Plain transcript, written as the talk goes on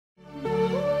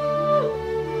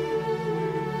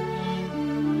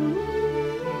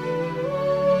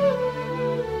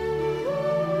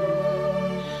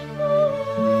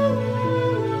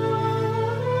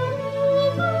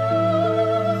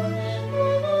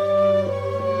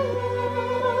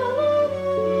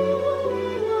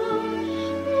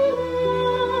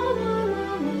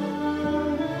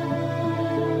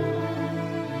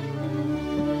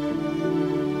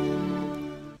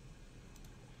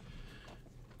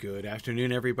Good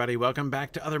afternoon, everybody. Welcome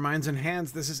back to Other Minds and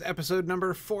Hands. This is episode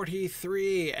number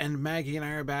 43, and Maggie and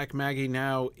I are back. Maggie,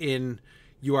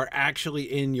 you are actually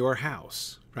in your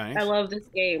house, right? I love this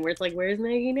game where it's like, where's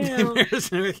Maggie now?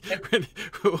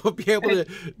 We'll be able to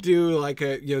do like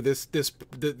Maggie's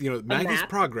map.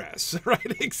 progress,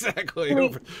 right? Exactly.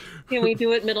 Can we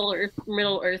do it Middle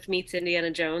Earth meets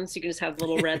Indiana Jones? You can just have a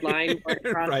little red line going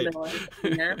across Right. Middle Earth.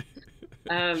 Yeah.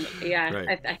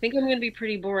 Right. I think I'm going to be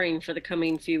pretty boring for the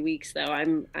coming few weeks, though.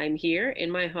 I'm here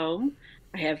in my home.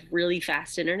 I have really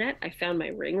fast internet. I found my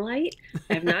ring light.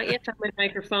 I have not yet found my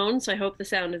microphone, so I hope the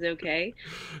sound is okay.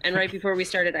 And right before we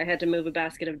started, I had to move a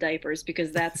basket of diapers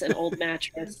because that's an old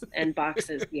mattress and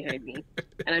boxes behind me.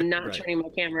 And I'm not Right. turning my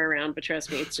camera around, but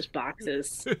trust me, it's just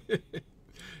boxes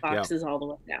all the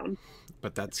way down.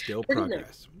 But that's still We're getting there.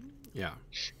 progress. Yeah.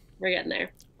 We're getting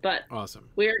there. But Awesome.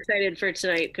 we're excited for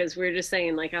tonight because we're just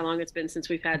saying like how long it's been since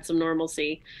we've had some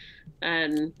normalcy.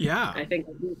 And Yeah. I think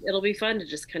it'll be fun to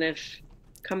just kind of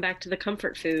come back to the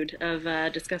comfort food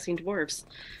of discussing dwarves.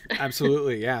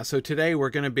 Absolutely, yeah. So today we're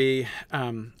going to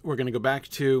go back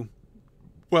to,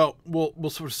 well, we'll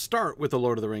sort of start with the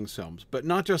Lord of the Rings films, but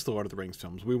not just the Lord of the Rings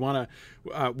films. We want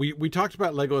to we talked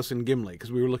about Legolas and Gimli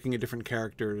because we were looking at different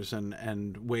characters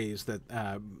and ways that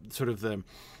sort of the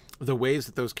ways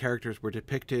that those characters were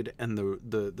depicted and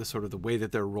the sort of the way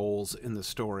that their roles in the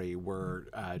story were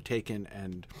taken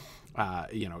and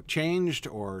changed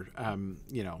or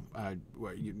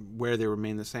where they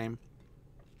remain the same.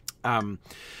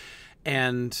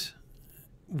 And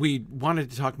we wanted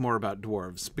to talk more about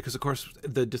dwarves because, of course,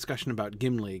 the discussion about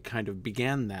Gimli kind of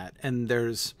began that. And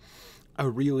there's a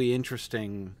really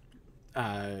interesting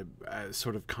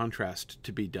sort of contrast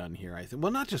to be done here, I think.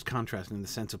 Well, not just contrast in the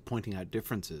sense of pointing out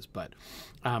differences, but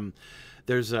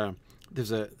there's a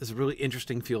really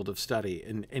interesting field of study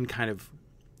in kind of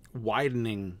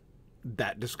widening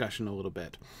that discussion a little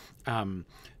bit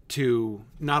to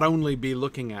not only be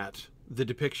looking at the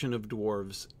depiction of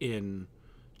dwarves in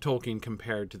Tolkien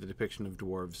compared to the depiction of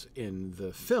dwarves in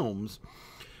the films,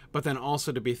 but then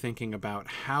also to be thinking about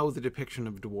how the depiction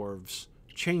of dwarves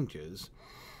changes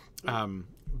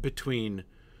between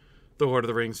the Lord of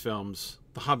the Rings films,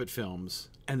 the Hobbit films,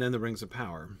 and then the Rings of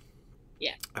Power.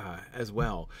 Yeah. As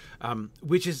well,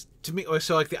 which is to me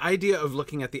so like the idea of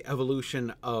looking at the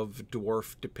evolution of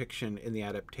dwarf depiction in the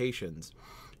adaptations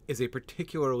is a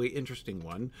particularly interesting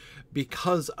one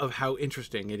because of how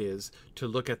interesting it is to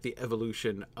look at the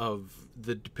evolution of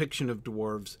the depiction of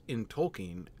dwarves in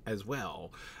Tolkien as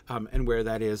well, and where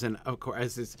that is. And of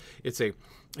course, as it's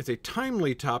a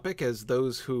timely topic, as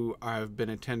those who have been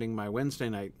attending my Wednesday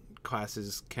night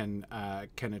classes can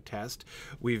attest.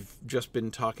 We've just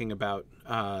been talking about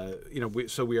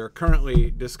so we are currently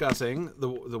discussing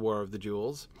the War of the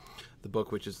Jewels, the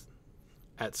book which is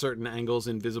at certain angles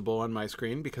invisible on my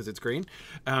screen because it's green,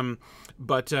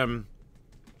 but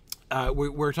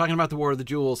we're talking about the War of the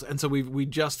Jewels, and so we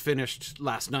just finished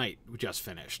last night. We just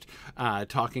finished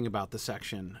talking about the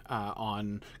section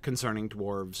on concerning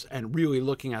dwarves and really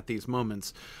looking at these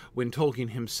moments when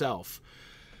Tolkien himself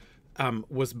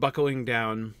was buckling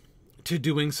down to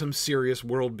doing some serious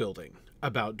world building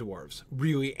about dwarves,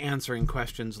 really answering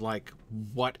questions like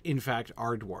what in fact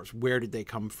are dwarves, where did they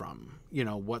come from,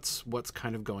 what's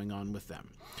kind of going on with them,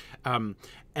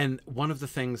 and one of the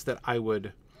things that I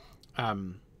would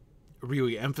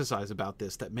really emphasize about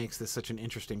this that makes this such an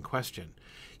interesting question,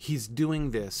 he's doing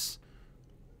this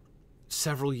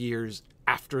several years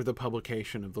after the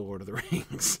publication of The Lord of the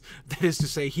Rings. That is to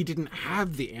say, he didn't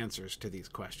have the answers to these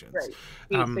questions. Right.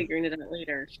 He's figuring it out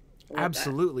later.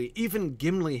 Absolutely. That. Even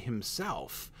Gimli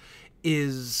himself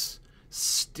is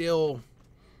still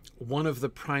one of the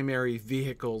primary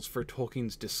vehicles for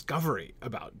Tolkien's discovery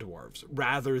about dwarves,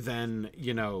 rather than,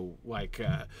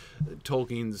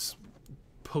 Tolkien's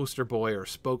poster boy or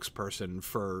spokesperson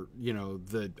for,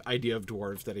 the idea of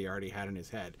dwarves that he already had in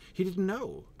his head. He didn't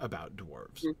know about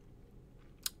dwarves.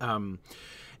 Mm-hmm.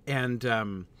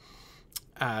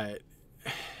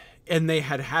 And they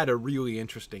had a really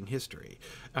interesting history.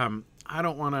 I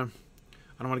don't want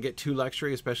to get too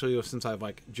lectury, especially since I've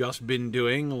just been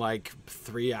doing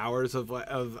 3 hours of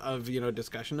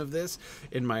discussion of this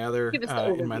in my other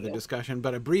discussion,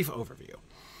 but a brief overview.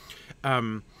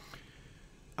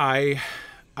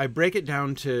 I break it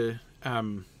down to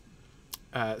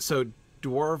so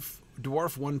dwarf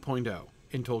 1.0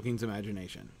 in Tolkien's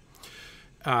imagination.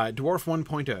 Dwarf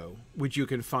 1.0, which you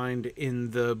can find in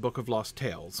the Book of Lost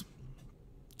Tales,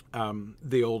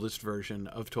 the oldest version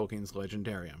of Tolkien's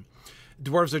Legendarium.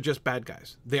 Dwarves are just bad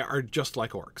guys. They are just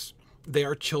like orcs. They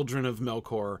are children of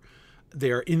Melkor,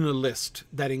 they are in a list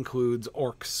that includes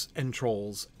orcs and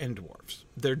trolls and dwarves.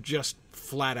 They're just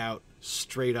flat out,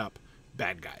 straight up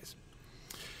bad guys.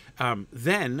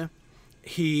 Then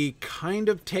he kind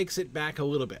of takes it back a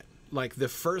little bit. Like the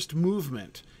first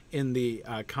movement in the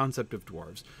concept of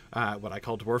dwarves, what I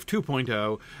call Dwarf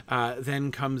 2.0,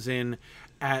 then comes in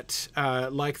at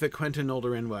like the Quentin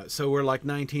Olderenwa. So we're like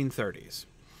 1930s.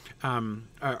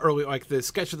 Early, like the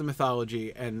sketch of the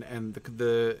mythology and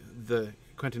the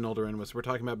Quentin Olderenwa. We're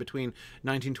talking about between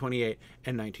 1928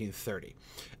 and 1930.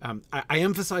 I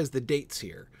emphasize the dates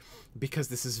here because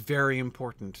this is very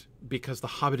important, because The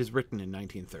Hobbit is written in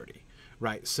 1930,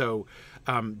 right? So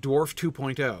Dwarf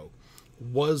 2.0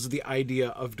 was the idea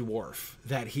of dwarf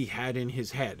that he had in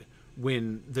his head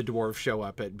when the dwarves show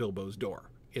up at Bilbo's door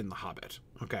in The Hobbit,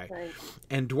 okay? Right.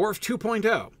 And Dwarf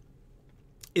 2.0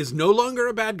 is no longer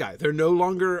a bad guy. They're no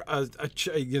longer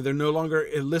they're no longer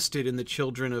enlisted in the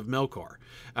Children of Melkor,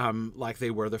 like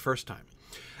they were the first time.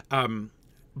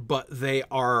 But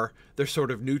they're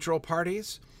sort of neutral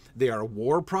parties. They are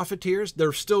war profiteers.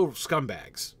 They're still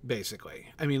scumbags, basically.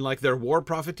 I mean, like, they're war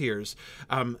profiteers.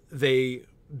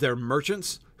 They're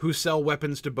merchants who sell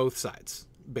weapons to both sides.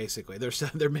 Basically,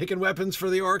 they're making weapons for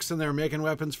the orcs and they're making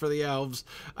weapons for the elves,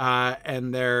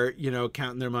 and they're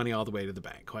counting their money all the way to the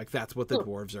bank. Like, that's what the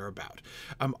dwarves are about.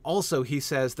 Also, he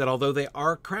says that although they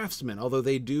are craftsmen, although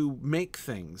they do make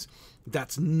things,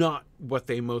 that's not what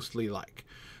they mostly like.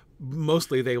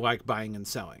 Mostly, they like buying and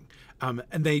selling, and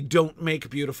they don't make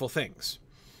beautiful things.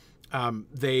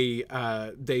 They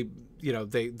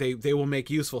will make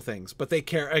useful things, but they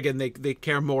care, again, they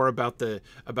care more about the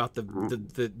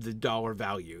dollar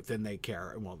value than they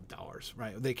care, well, dollars,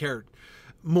 right? They care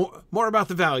more about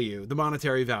the value, the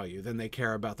monetary value, than they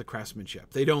care about the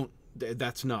craftsmanship.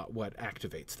 That's not what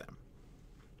activates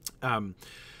them.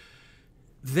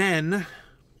 Then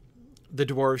the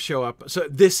dwarves show up. So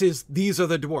these are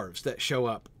the dwarves that show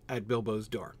up at Bilbo's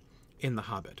door in The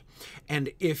Hobbit.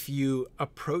 And if you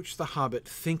approach The Hobbit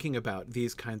thinking about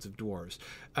these kinds of dwarves,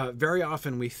 very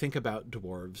often we think about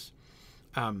dwarves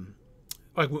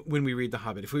like when we read The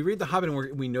Hobbit. If we read The Hobbit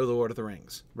and we know The Lord of the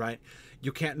Rings, right?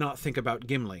 You can't not think about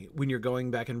Gimli when you're going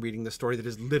back and reading the story that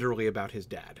is literally about his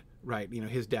dad, right?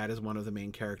 His dad is one of the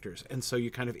main characters. And so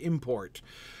you kind of import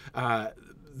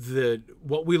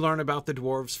what we learn about the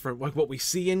dwarves from, like, what we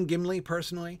see in Gimli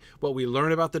personally, what we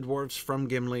learn about the dwarves from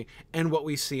Gimli, and what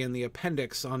we see in the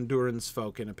appendix on Durin's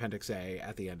Folk in Appendix A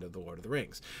at the end of The Lord of the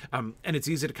Rings. And it's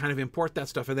easy to kind of import that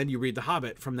stuff, and then you read The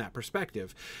Hobbit from that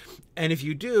perspective. And if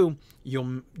you do,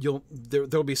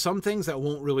 there'll be some things that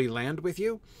won't really land with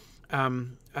you,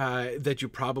 that you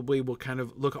probably will kind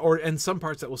of look, and some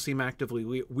parts that will seem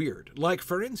actively weird. Like,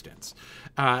 for instance,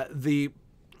 the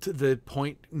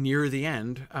point near the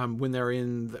end, when they're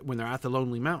at the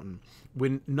Lonely Mountain,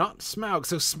 when not Smaug.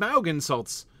 So Smaug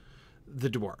insults the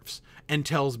dwarves and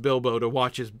tells Bilbo to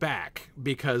watch his back,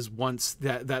 because once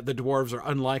that the dwarves are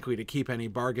unlikely to keep any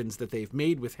bargains that they've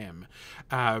made with him,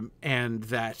 and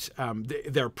that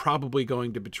they're probably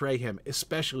going to betray him,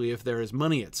 especially if there is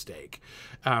money at stake.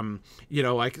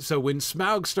 Like, so when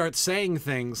Smaug starts saying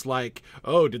things like,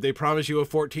 "Oh, did they promise you a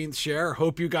 14th share?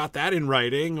 Hope you got that in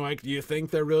writing." Like, do you think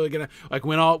they're really gonna, like,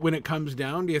 when it comes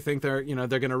down, do you think they're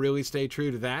gonna really stay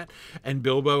true to that? And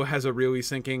Bilbo has a really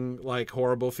sinking, like,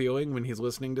 horrible feeling when he's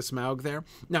listening to Smaug there.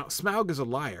 Now, Smaug is a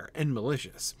liar and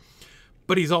malicious,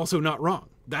 but he's also not wrong.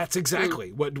 That's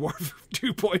exactly what Dwarf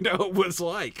 2.0 was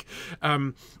like.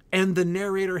 And the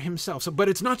narrator himself. But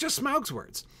it's not just Smaug's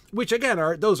words, which again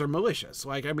those are malicious.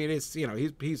 Like, I mean, it's,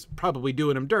 he's probably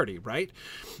doing them dirty, right?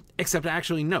 Except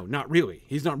actually, no, not really.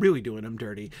 He's not really doing them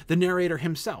dirty. The narrator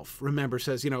himself, remember,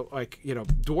 says,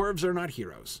 dwarves are not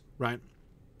heroes, right?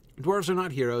 Dwarves are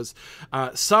not heroes.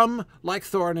 Some, like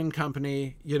Thorin and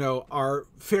company, are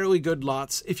fairly good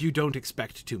lots if you don't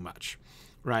expect too much,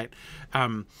 right?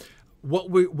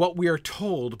 What we are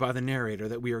told by the narrator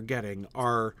that we are getting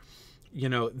are,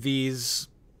 these,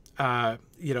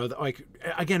 like,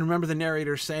 again, remember the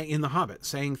narrator saying in The Hobbit,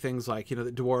 saying things like,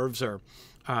 that dwarves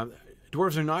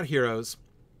are not heroes.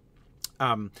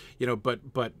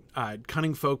 But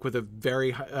cunning folk with a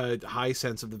very high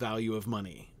sense of the value of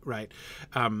money, right?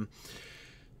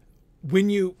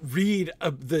 When you read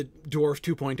the Dwarf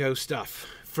 2.0 stuff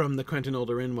from the Quentin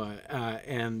Olderenwa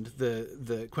and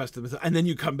the Quest of the Myth, and then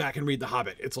you come back and read The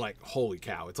Hobbit, it's like, holy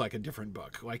cow, it's like a different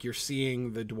book. Like, you're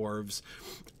seeing the dwarves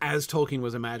as Tolkien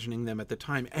was imagining them at the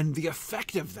time. And the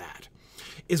effect of that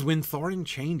is when Thorin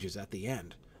changes at the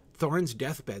end. Thorin's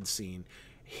deathbed scene,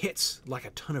 hits like a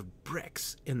ton of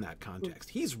bricks in that context.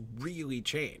 He's really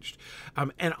changed,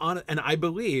 and I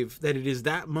believe that it is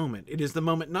that moment. It is the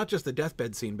moment, not just the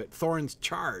deathbed scene, but Thorin's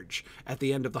charge at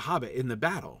the end of The Hobbit in the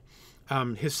battle,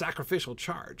 his sacrificial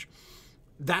charge.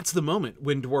 That's the moment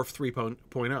when Dwarf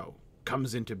 3.0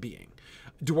 comes into being.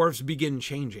 Dwarves begin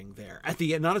changing there at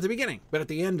the end, not at the beginning, but at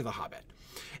the end of The Hobbit,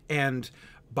 and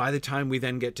by the time we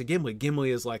then get to Gimli, Gimli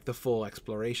is like the full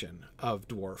exploration of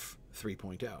Dwarf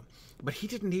 3.0. But he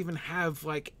didn't even have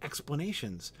like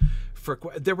explanations for,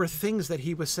 there were things that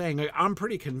he was saying. Like, I'm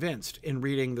pretty convinced in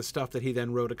reading the stuff that he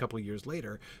then wrote a couple of years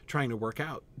later, trying to work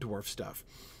out dwarf stuff,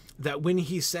 that when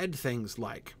he said things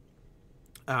like,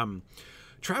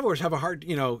 travelers have a hard,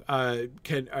 have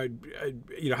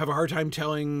a hard time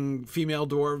telling female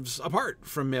dwarves apart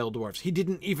from male dwarves. He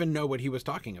didn't even know what he was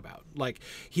talking about. Like,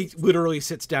 he literally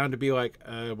sits down to be like,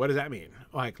 what does that mean?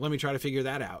 Like, let me try to figure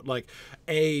that out. Like,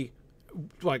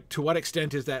 to what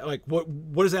extent is that, like,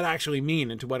 what does that actually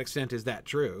mean, and to what extent is that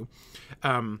true?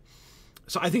 So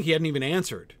I think he hadn't even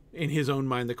answered in his own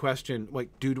mind the question, like,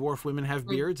 do dwarf women have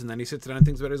beards? And then he sits down and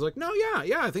thinks about it. He's like, no,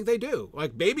 yeah, I think they do.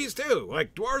 Like, babies too.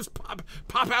 Like, dwarves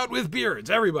pop out with beards.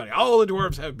 Everybody, all the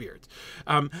dwarves have beards.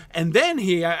 And then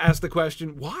he asked the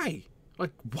question, why?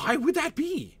 Like, why would that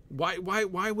be? Why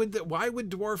would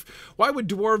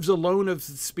dwarves alone of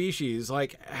species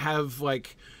like have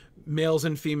like males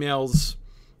and females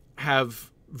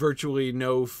have virtually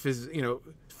no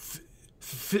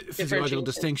physiological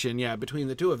distinction, between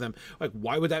the two of them? Like,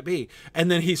 why would that be?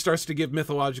 And then he starts to give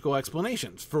mythological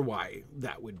explanations for why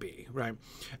that would be, right?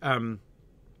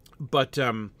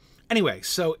 Anyway,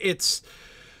 so it's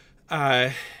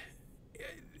very,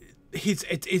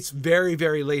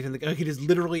 very late in the, like, it is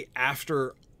literally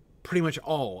after pretty much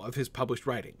all of his published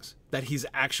writings that he's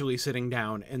actually sitting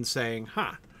down and saying,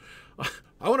 I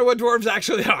wonder what dwarves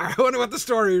actually are. I wonder what the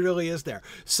story really is there.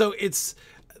 So it's,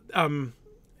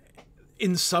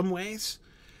 in some ways,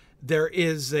 there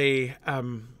is a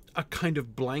kind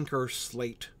of blanker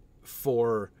slate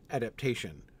for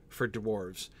adaptation for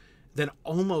dwarves than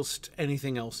almost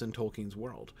anything else in Tolkien's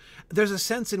world. There's a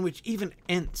sense in which even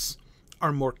Ents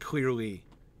are more clearly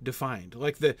defined.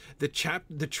 Like the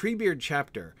Treebeard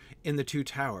chapter in The Two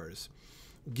Towers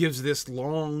gives this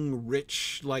long,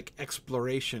 rich, like,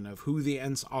 exploration of who the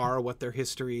Ents are, what their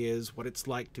history is, what it's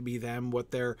like to be them, what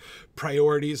their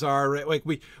priorities are. Right? Like,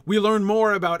 we learn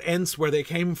more about Ents, where they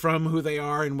came from, who they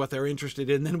are, and what they're interested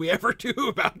in than we ever do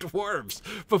about dwarves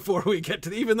before we get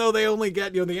to even though they only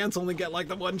get, the Ents only get like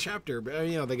the one chapter, but,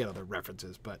 they get other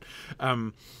references, but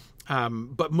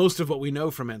most of what we know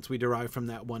from Ents we derive from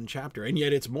that one chapter, and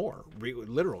yet it's more,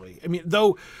 literally. I mean,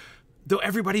 though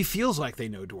everybody feels like they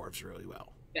know dwarves really well.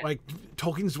 Yeah. Like,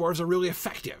 Tolkien's dwarves are really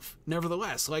effective,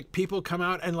 nevertheless. Like, people come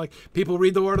out and, like, people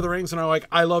read The Lord of the Rings and are like,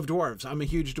 I love dwarves, I'm a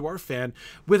huge dwarf fan,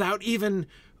 without even,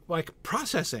 like,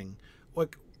 processing,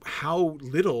 like, how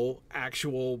little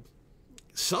actual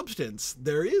substance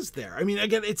there is there. I mean,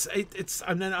 again, it's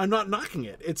I'm not knocking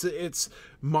it. It's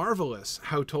marvelous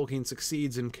how Tolkien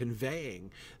succeeds in conveying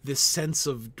this sense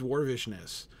of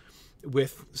dwarvishness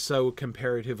with so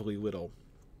comparatively little.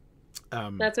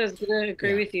 That's what I was going to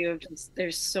agree with you.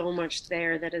 There's so much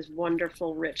there that is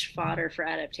wonderful, rich fodder for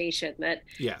adaptation, that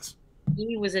yes,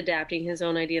 he was adapting his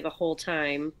own idea the whole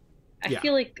time. I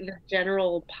feel like the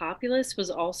general populace was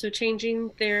also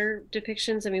changing their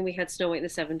depictions. I mean, we had Snow White and the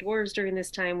Seven Dwarfs during this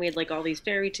time. We had like all these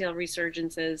fairy tale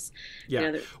resurgences.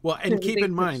 Yeah. Well, and keep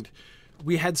in mind,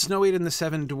 we had Snow White and the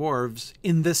Seven Dwarves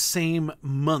in the same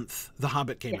month The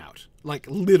Hobbit came out. Like,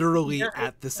 literally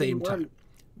at the same time.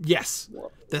 Yes,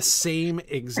 the same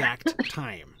exact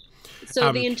time.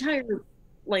 So the entire,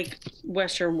 like,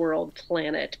 Western world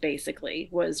planet basically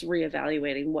was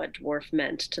reevaluating what dwarf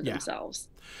meant to themselves.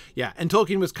 Yeah, and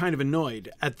Tolkien was kind of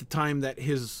annoyed at the time that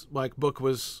his, like, book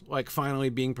was, like, finally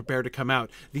being prepared to come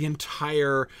out. The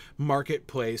entire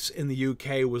marketplace in the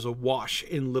UK was awash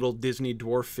in little Disney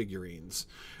dwarf figurines,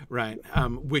 right?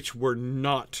 Which were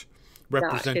not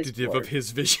representative of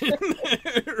his vision.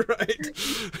 Right.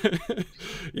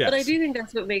 Yes. But I do think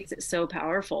that's what makes it so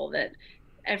powerful, that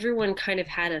everyone kind of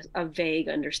had a vague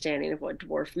understanding of what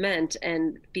dwarf meant,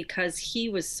 and because he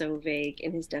was so vague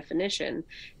in his definition,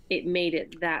 it made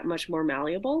it that much more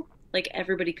malleable. Like,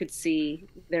 everybody could see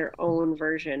their own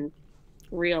version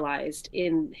realized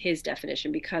in his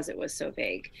definition because it was so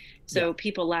vague. So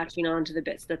people latching on to the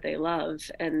bits that they love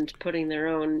and putting their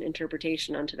own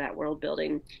interpretation onto that world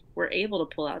building were able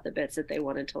to pull out the bits that they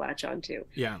wanted to latch onto.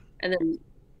 Yeah. And then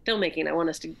filmmaking, I want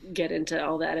us to get into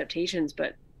all the adaptations,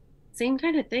 but same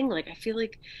kind of thing. Like, I feel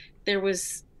like there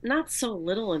was not so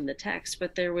little in the text,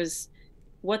 but there was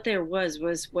what there was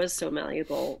so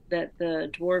malleable that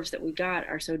the dwarves that we got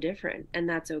are so different, and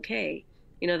that's okay.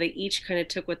 They each kind of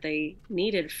took what they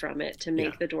needed from it to Yeah.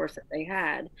 make the dwarf that they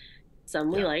had.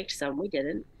 Some we Yeah. liked, some we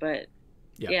didn't, but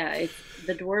Yeah. yeah,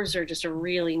 the dwarves are just a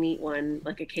really neat one,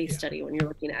 like a case Yeah. study when you're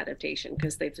looking at adaptation,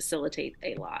 because they facilitate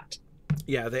a lot.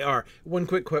 Yeah, they are. One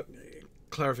quick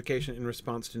clarification in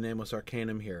response to Nameless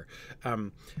Arcanum here.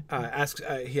 He asks,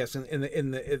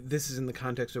 this is in the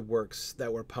context of works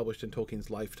that were published in Tolkien's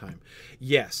lifetime.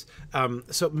 Yes.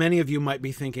 So many of you might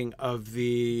be thinking of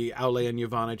the Aule and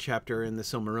Yavanna chapter in the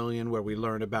Silmarillion, where we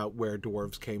learn about where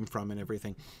dwarves came from and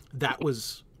everything. That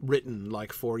was written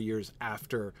like 4 years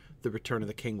after The Return of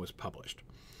the King was published.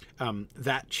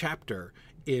 That chapter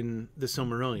in the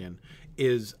Silmarillion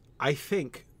is, I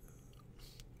think,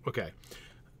 okay,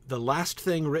 the last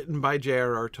thing written by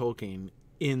J.R.R. Tolkien,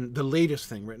 in the latest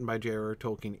thing written by J.R.R.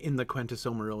 Tolkien in the Quenta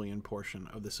Silmarillion portion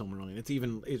of the Silmarillion. It's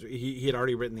even, he had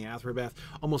already written the Athrobeth,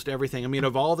 almost everything. I mean,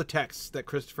 of all the texts that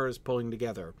Christopher is pulling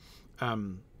together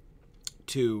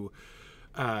to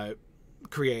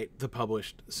create the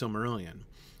published Silmarillion,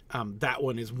 that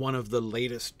one is one of the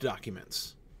latest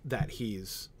documents that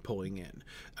he's pulling in.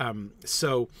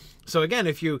 So again,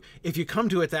 if you come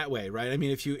to it that way, right? I mean,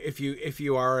 if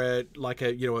you are a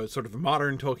sort of a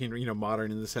modern Tolkien,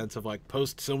 modern in the sense of like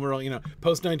post Silmarillion,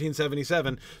 post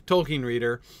 1977 Tolkien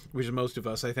reader, which is most of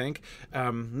us, I think,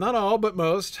 not all, but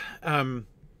most.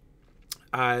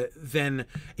 Then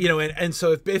and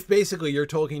so if basically your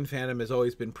Tolkien fandom has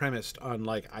always been premised on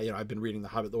like I've been reading The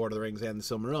Hobbit, The Lord of the Rings, and the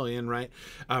Silmarillion, right?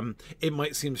 It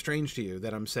might seem strange to you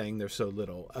that I'm saying there's so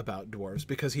little about dwarves,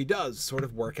 because he does sort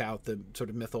of work out the sort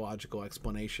of mythological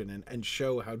explanation and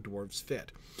show how dwarves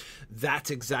fit.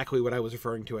 That's exactly what I was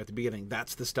referring to at the beginning.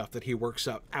 That's the stuff that he works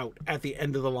out at the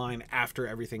end of the line after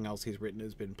everything else he's written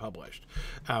has been published.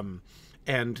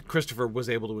 And Christopher was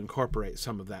able to incorporate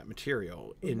some of that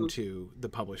material into the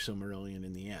published Silmarillion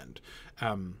in the end.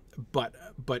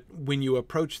 But when you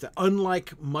approach that,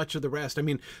 unlike much of the rest, I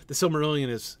mean, the Silmarillion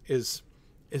is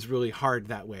really hard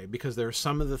that way, because there are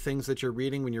some of the things that you're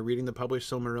reading when you're reading the published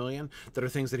Silmarillion that are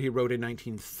things that he wrote in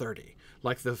 1930.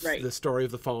 Like the story of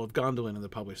the fall of Gondolin in the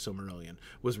published Silmarillion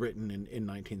was written in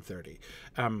 1930.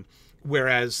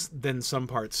 Whereas then some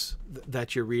parts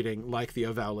that you're reading, like the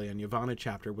Aule and Yavanna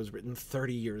chapter, was written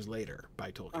 30 years later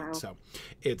by Tolkien. Wow. So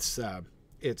it's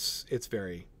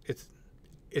very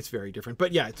different.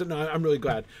 But yeah, I'm really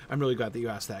glad that you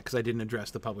asked that, because I didn't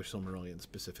address the published Silmarillion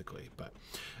specifically. But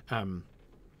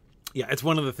yeah, it's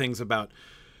one of the things about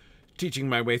teaching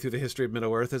my way through the history of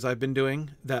Middle Earth, as I've been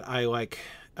doing, that I like.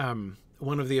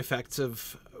 One of the effects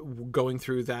of going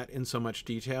through that in so much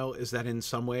detail is that in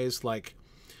some ways, like,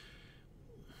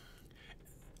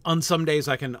 on some days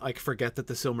I can like forget that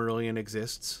the Silmarillion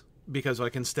exists, because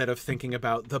like instead of thinking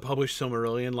about the published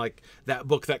Silmarillion, like that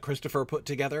book that Christopher put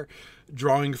together,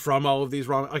 drawing from all of these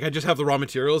I just have the raw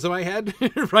materials in my head,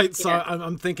 right? So yeah.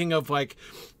 I'm thinking of like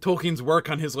Tolkien's work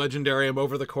on his Legendarium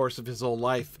over the course of his whole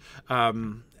life,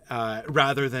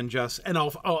 rather than just, and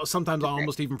sometimes I'll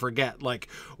almost even forget like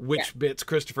which bits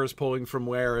Christopher's pulling from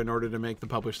where in order to make the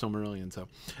published Silmarillion. So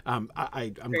I'm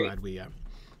glad we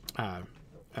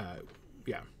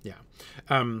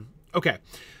okay,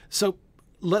 so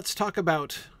let's talk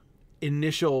about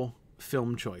initial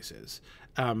film choices.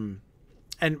 And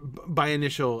by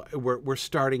initial, we're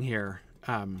starting here.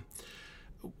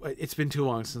 It's been too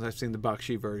long since I've seen the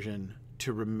Bakshi version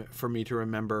for me to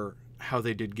remember how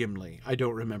they did Gimli. I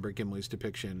don't remember Gimli's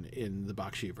depiction in the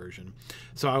Bakshi version,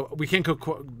 so we can't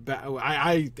go back.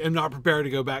 I am not prepared to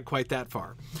go back quite that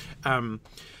far.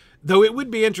 Though it would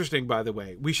be interesting, by the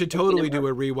way. We should totally do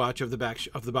a rewatch of the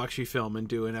Bakshi film and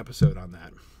do an episode on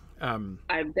that. I'm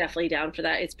definitely down for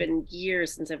that. It's been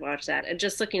years since I've watched that, and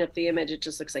just looking up the image, it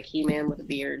just looks like He-Man with a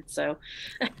beard. So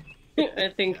I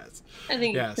think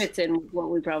it fits in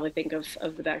what we probably think of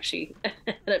the Bakshi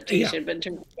adaptation. But in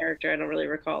terms of character, I don't really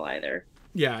recall either.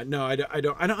 Yeah, no, I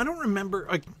don't remember.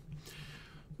 Like,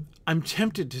 I'm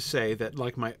tempted to say that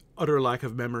like my utter lack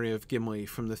of memory of Gimli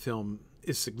from the film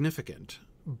is significant,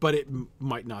 but it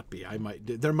might not be.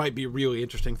 There might be really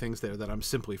interesting things there that I'm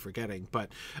simply forgetting.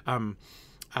 But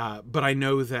I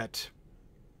know that,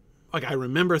 like, I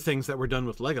remember things that were done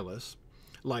with Legolas,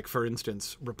 like, for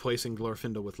instance, replacing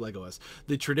Glorfindel with Legolas.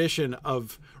 The tradition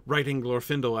of writing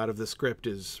Glorfindel out of the script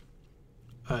is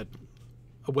a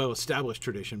well-established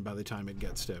tradition by the time it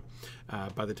gets to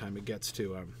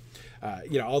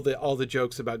all the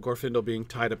jokes about Glorfindel being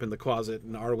tied up in the closet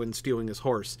and Arwen stealing his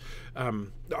horse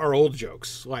are old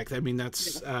jokes. Like, I mean,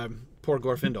 that's poor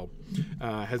Glorfindel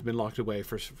has been locked away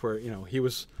for he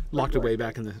was locked away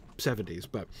back in the 70s.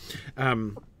 But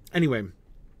anyway,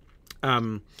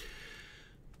 Um,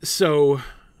 so,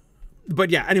 but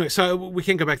yeah, anyway, so we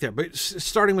can't go back there. But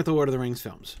starting with the Lord of the Rings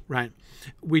films, right?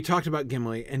 We talked about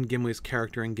Gimli and Gimli's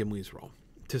character and Gimli's role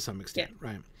to some extent,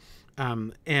 right?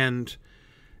 And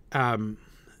on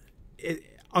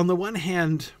the one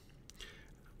hand,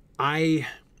 I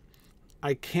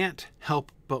can't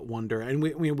help but wonder, and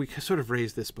we sort of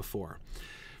raised this before,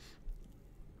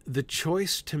 the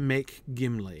choice to make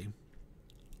Gimli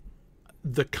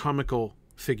the comical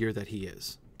figure that he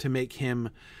is, to make him,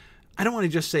 I don't want to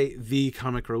just say the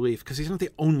comic relief, because he's not the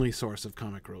only source of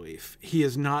comic relief. He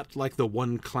is not like the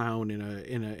one clown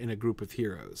in a group of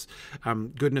heroes.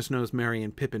 Goodness knows Merry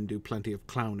and Pippin do plenty of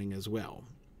clowning as well.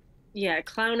 Yeah,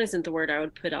 clown isn't the word I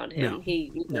would put on him. No,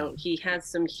 He he has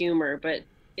some humor, but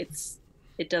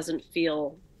it doesn't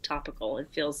feel topical. It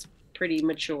feels pretty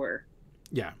mature.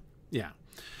 Yeah, yeah.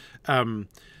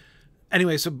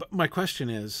 Anyway, so my question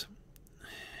is,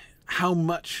 how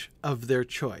much of their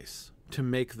choice to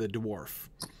make the dwarf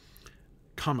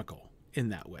comical in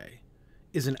that way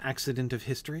is an accident of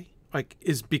history? Like,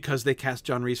 is because they cast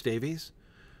John Rhys Davies,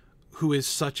 who is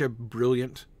such a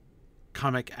brilliant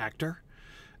comic actor,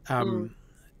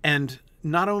 and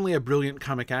not only a brilliant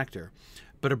comic actor,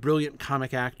 but a brilliant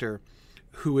comic actor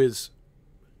who is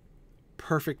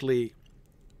perfectly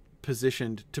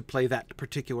positioned to play that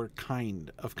particular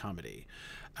kind of comedy.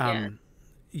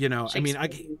 You know, I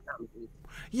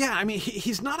mean,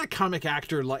 he's not a comic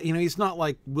actor, like, you know, he's not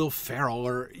like Will Ferrell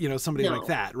or, you know, somebody like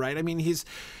that, right? I mean,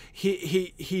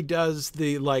 he does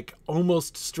the like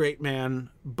almost straight man,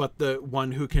 but the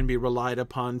one who can be relied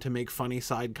upon to make funny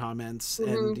side comments,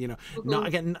 and you know,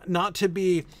 not to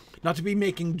be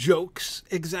making jokes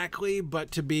exactly,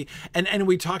 but to be, and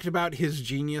we talked about his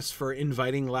genius for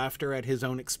inviting laughter at his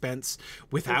own expense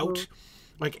without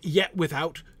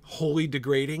without wholly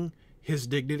degrading his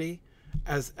dignity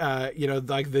as you know,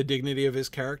 like the dignity of his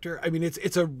character. I mean,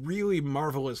 it's a really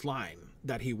marvelous line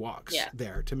that he walks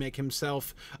there to make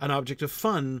himself an object of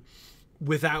fun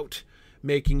without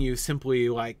making you simply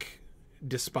like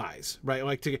despise, right?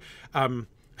 Like to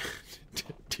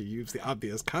to use the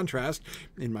obvious contrast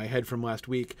in my head from last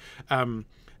week,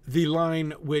 the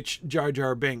line which Jar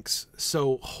Jar Binks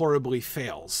so horribly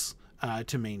fails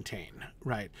to maintain,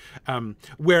 right?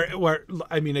 Where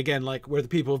I mean, again, like where the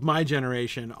people of my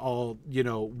generation all, you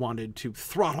know, wanted to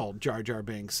throttle Jar Jar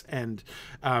Binks and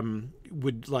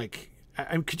would like.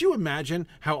 Could you imagine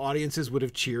how audiences would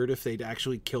have cheered if they'd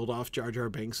actually killed off Jar Jar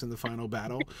Binks in the final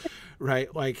battle,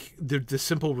 right? Like the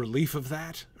simple relief of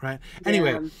that, right?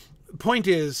 Anyway, point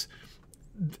is,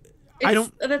 I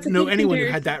don't know anyone who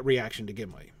had that reaction to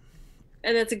Gimli.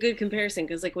 And that's a good comparison,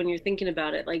 because like when you're thinking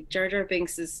about it, like Jar Jar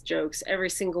Binks's jokes, every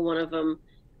single one of them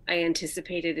I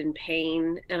anticipated in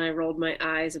pain, and I rolled my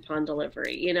eyes upon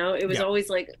delivery. You know, it was always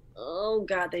like, oh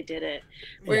God, they did it.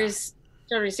 Whereas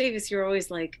John Rhys Davies, you're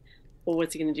always like, well,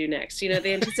 what's he going to do next? You know,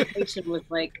 the anticipation was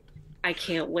like, I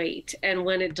can't wait. And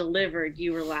when it delivered,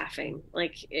 you were laughing.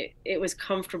 Like it was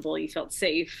comfortable. You felt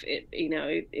safe.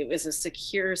 It was a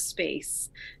secure space.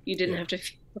 You didn't have to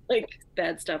feel like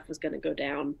bad stuff was going to go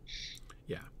down.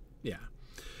 Yeah.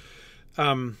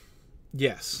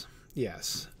 Yes.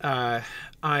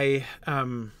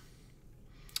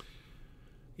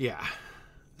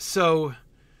 So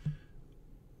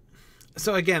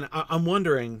again, I'm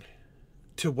wondering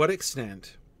to what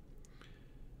extent,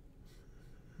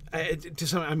 I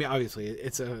mean, obviously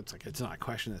it's not a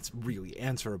question that's really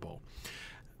answerable,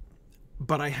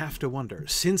 but I have to wonder,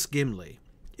 since Gimli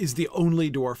is the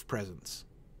only dwarf presence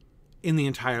in the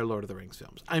entire Lord of the Rings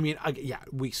films. I mean,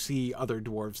 we see other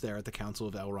dwarves there at the Council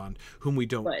of Elrond, whom we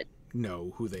don't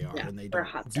know who they are, and they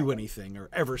don't do anything or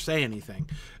ever say anything.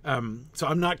 So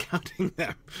I'm not counting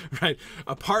them, right?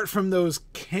 Apart from those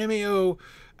cameo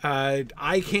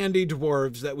eye candy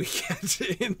dwarves that we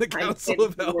get in the Council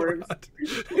of Elrond.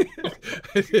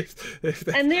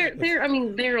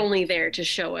 And they're only there to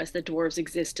show us that dwarves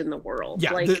exist in the world.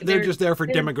 Yeah, like, they're just there for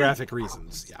demographic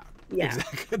reasons. Yeah,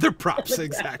 exactly. They're props,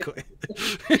 exactly.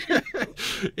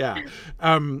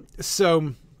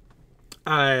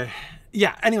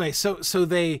 Anyway, so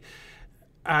they,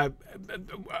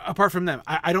 apart from them,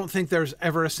 I don't think there's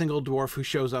ever a single dwarf who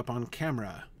shows up on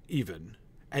camera even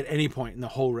at any point in the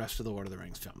whole rest of the Lord of the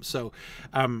Rings films.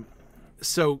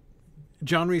 So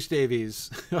John Rhys Davies,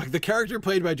 like the character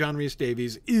played by John Rhys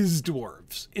Davies, is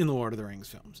dwarves in the Lord of the Rings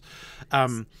films.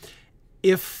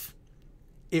 If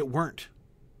it weren't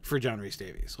for John Rhys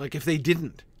Davies, like if they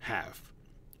didn't have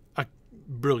a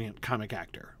brilliant comic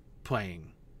actor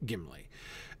playing Gimli,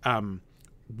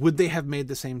 would they have made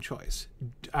the same choice?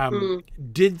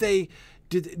 Did they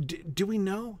Do we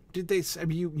know? Did they? I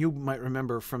mean, you might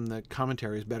remember from the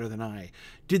commentaries better than I.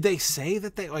 Did they say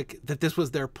that they that this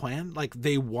was their plan? Like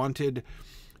they wanted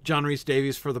John Rhys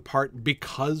Davies for the part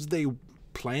because they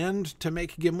planned to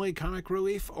make Gimli comic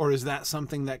relief, or is that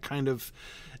something that kind of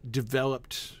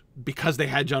developed because they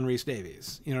had John Rhys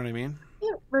Davies? You know what I mean? I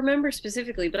don't remember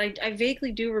specifically, but I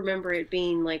vaguely do remember it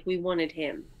being like we wanted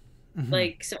him. Mm-hmm.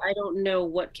 Like, so I don't know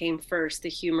what came first, the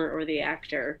humor or the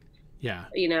actor. Yeah.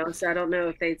 So I don't know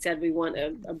if they said we want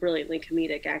a brilliantly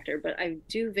comedic actor, but I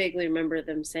do vaguely remember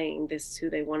them saying this is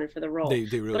who they wanted for the role. They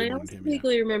really but I wanted also him.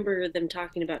 vaguely remember them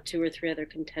talking about 2 or 3 other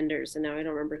contenders, and now I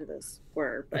don't remember who those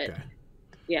were. But Okay.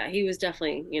 yeah, he was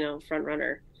definitely, front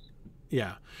runner.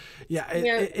 Yeah.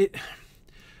 Yeah.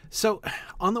 So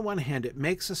on the one hand, it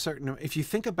makes a certain, if you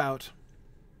think about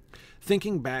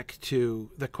thinking back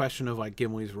to the question of like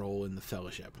Gimli's role in the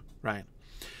Fellowship, right?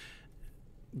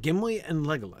 Gimli and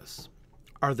Legolas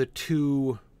are the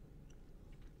two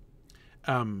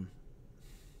they're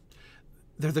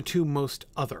the two most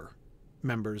other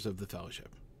members of the Fellowship.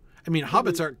 I mean,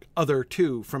 hobbits are other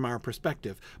too from our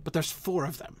perspective, but there's 4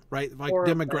 of them, right? Like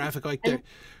demographic, like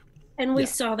and we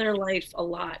saw their life a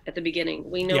lot at the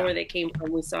beginning. We know where they came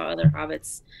from. We saw other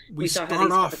hobbits. We saw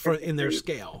start off in their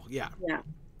scale. Yeah.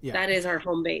 That is our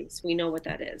home base. We know what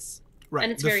that is. Right.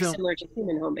 And it's very similar to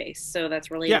human home base, so that's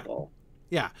relatable.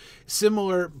 Yeah,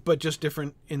 similar but just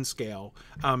different in scale.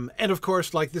 And of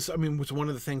course, like this, I mean, was one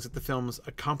of the things that the films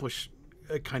accomplish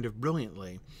kind of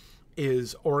brilliantly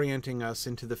is orienting us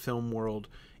into the film world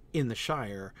in the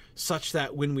Shire, such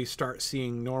that when we start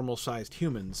seeing normal-sized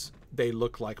humans, they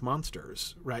look like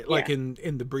monsters, right? Like in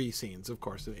the Bree scenes, of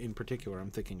course, in particular,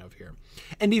 I'm thinking of here.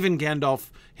 And even Gandalf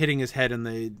hitting his head in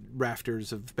the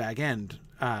rafters of Bag End,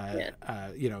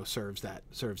 serves that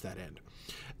end.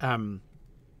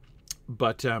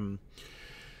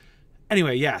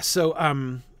 Anyway, yeah.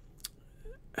 So,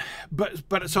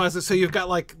 so you've got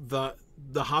like the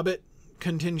Hobbit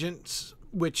contingents,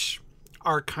 which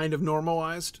are kind of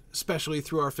normalized, especially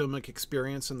through our filmic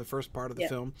experience in the first part of the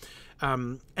film.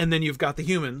 And then you've got the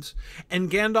humans,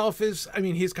 and Gandalf is, I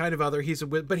mean, he's kind of other. He's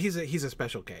a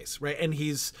special case, right? And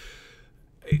he's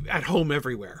at home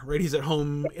everywhere, right? He's at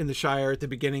home in the Shire at the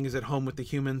beginning. He's at home with the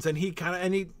humans, and he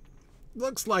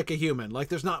looks like a human. Like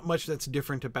there's not much that's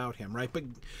different about him, right? But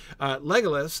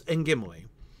Legolas and Gimli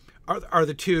are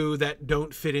the two that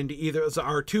don't fit into either.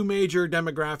 Our 2 major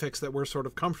demographics that we're sort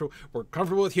of comfortable. We're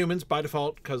comfortable with humans by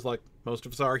default because like most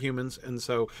of us are humans, and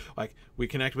so like we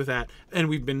connect with that, and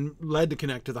we've been led to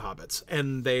connect to the hobbits,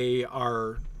 and they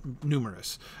are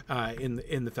numerous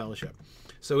in the Fellowship.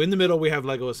 So in the middle we have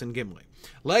Legolas and Gimli.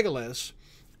 Legolas,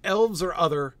 elves are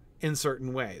other in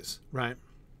certain ways, right?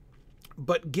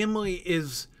 But Gimli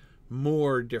is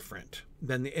more different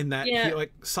than in that,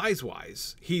 like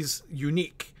size-wise, he's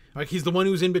unique. Like he's the one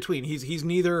who's in between. He's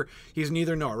neither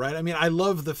nor, right? I mean, I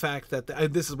love the fact that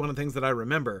this is one of the things that I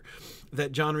remember,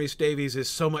 that John Rhys Davies is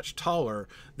so much taller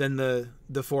than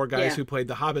the 4 guys who played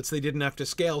the hobbits. They didn't have to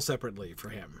scale separately for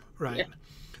him, right? Yeah.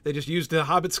 They just used the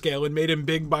hobbit scale and made him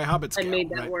big by hobbit scale. And made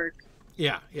that work.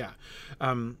 Yeah.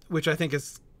 Which I think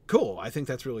is cool. I think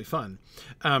that's really fun.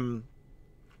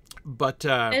 But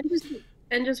and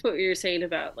just what you were saying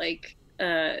about like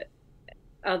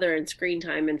other and screen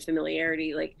time and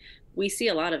familiarity, like we see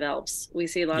a lot of elves. We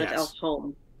see a lot of elf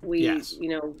home. We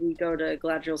we go to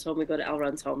Galadriel's home, we go to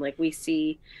Elrond's home. Like we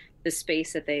see the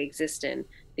space that they exist in.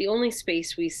 The only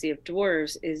space we see of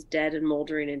dwarves is dead and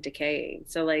moldering and decaying.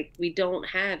 So like we don't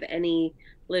have any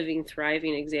living,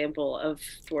 thriving example of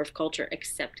dwarf culture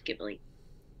except Gimli.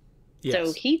 Yes.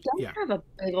 So he does have a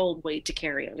big old weight to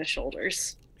carry on his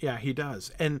shoulders. Yeah, he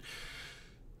does. And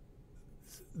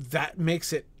that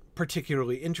makes it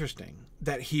particularly interesting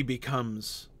that he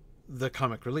becomes the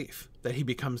comic relief, that he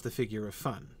becomes the figure of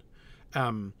fun.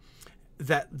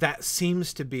 That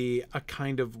seems to be a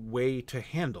kind of way to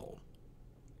handle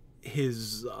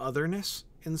his otherness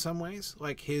in some ways.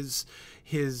 Like his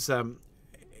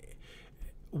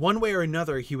one way or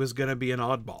another, he was going to be an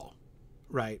oddball,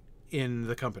 right, in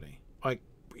the company. Like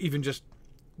even just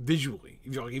visually,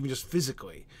 even just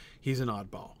physically, he's an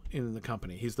oddball in the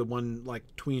company. He's the one like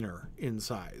tweener in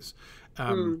size.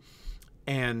 And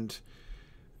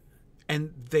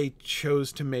they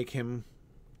chose to make him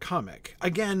comic.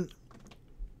 Again,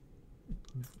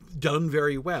 done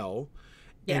very well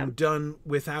and done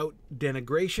without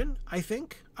denigration, I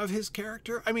think, of his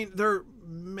character. I mean, there are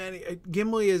many.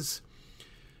 Gimli is,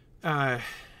 and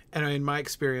in my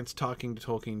experience talking to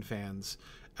Tolkien fans,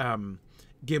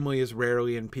 Gimli is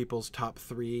rarely in people's top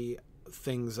 3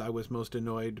 things I was most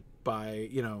annoyed by,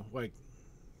 like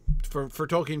for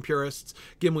Tolkien purists,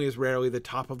 Gimli is rarely the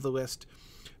top of the list,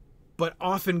 but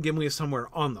often Gimli is somewhere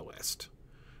on the list,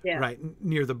 right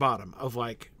near the bottom of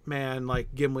like, man,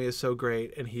 like Gimli is so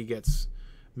great, and he gets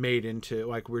made into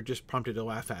like we're just prompted to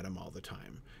laugh at him all the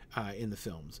time in the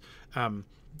films.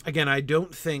 Again, I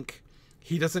don't think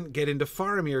he doesn't get into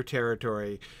Faramir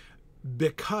territory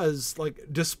because, like,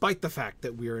 despite the fact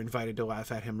that we are invited to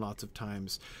laugh at him lots of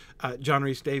times, John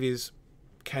Rhys Davies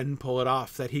can pull it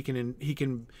off, that he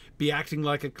can be acting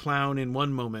like a clown in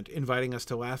one moment, inviting us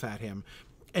to laugh at him,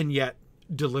 and yet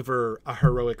deliver a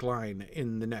heroic line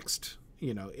in the next,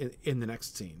 you know, in the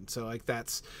next scene. So like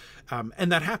that's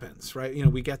and that happens, right? You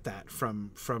know, we get that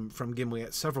from Gimli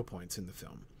at several points in the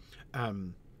film.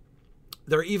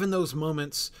 There are even those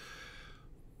moments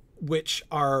which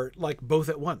are like both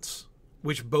at once,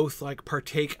 which both like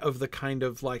partake of the kind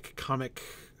of like comic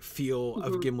feel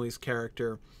of Gimli's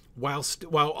character, while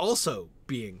also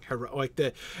being heroic.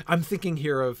 Like I'm thinking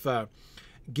here of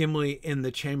Gimli in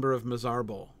the Chamber of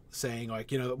Mizarble, saying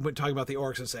like, you know, talking about the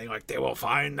orcs and saying like, they will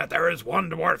find that there is one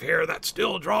dwarf here that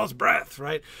still draws breath,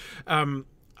 right?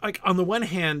 Like on the one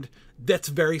hand, that's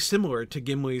very similar to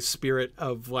Gimli's spirit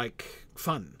of like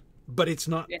fun, but it's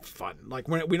not fun. Like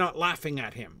we're not laughing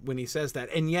at him when he says that,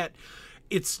 and yet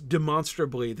it's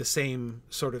demonstrably the same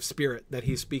sort of spirit that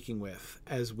he's speaking with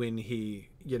as when he,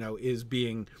 you know, is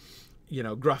being, you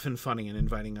know, gruff and funny and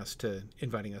inviting us to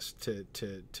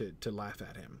laugh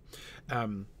at him.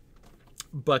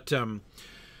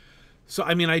 So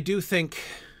I mean, I do think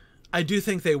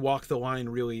they walk the line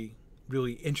really,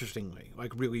 really interestingly,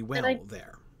 like really well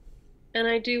there. And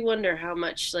I do wonder how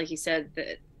much, like you said,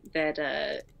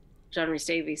 that John Rhys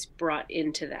Davies brought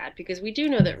into that, because we do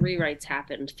know that rewrites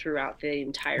happened throughout the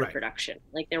entire production.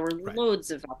 Like there were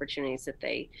loads of opportunities that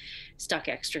they stuck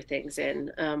extra things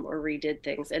in or redid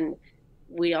things. And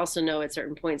we also know at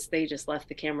certain points they just left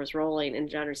the cameras rolling, and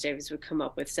John Rhys Davies would come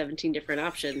up with 17 different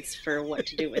options for what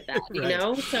to do with that, you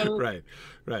know? So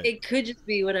it could just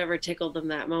be whatever tickled them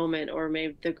that moment, or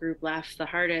maybe the group laughed the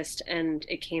hardest and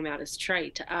it came out as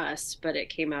trite to us, but it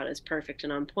came out as perfect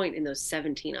and on point in those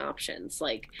 17 options.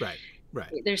 Like,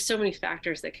 there's so many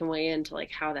factors that can weigh into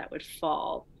like how that would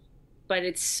fall. But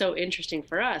it's so interesting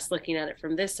for us looking at it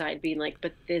from this side, being like,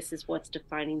 but this is what's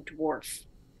defining dwarf.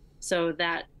 So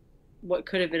that what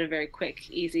could have been a very quick,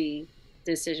 easy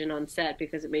decision on set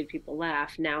because it made people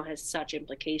laugh now has such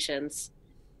implications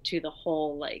to the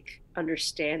whole like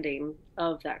understanding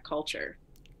of that culture.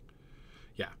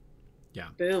 Yeah.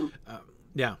 Boom.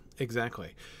 Yeah,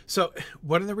 exactly. So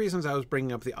one of the reasons I was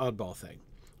bringing up the oddball thing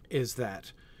is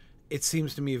that it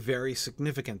seems to me very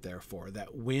significant, therefore,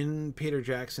 that when Peter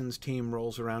Jackson's team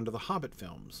rolls around to the Hobbit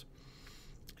films,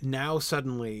 now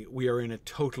suddenly we are in a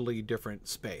totally different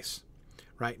space.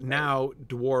 Right now,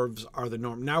 dwarves are the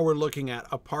norm. Now we're looking at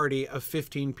a party of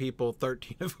 15 people,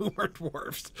 13 of whom are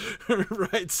dwarves,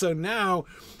 right? So now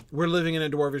we're living in a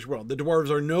dwarvish world. The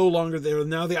dwarves are no longer, they're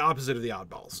now the opposite of the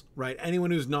oddballs, right? Anyone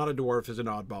who's not a dwarf is an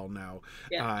oddball now,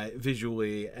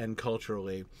 visually and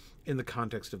culturally in the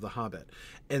context of The Hobbit.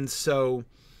 And so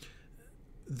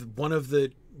one of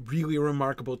the really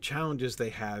remarkable challenges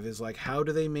they have is like, how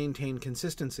do they maintain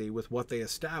consistency with what they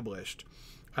established?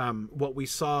 What we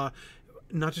saw,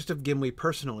 not just of Gimli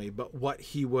personally, but what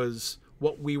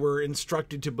we were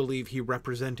instructed to believe he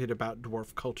represented about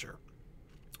dwarf culture,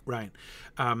 right?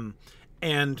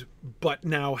 But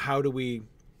now how do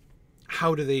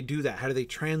they do that? How do they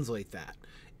translate that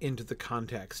into the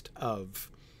context of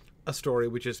a story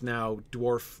which is now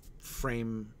dwarf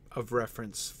frame of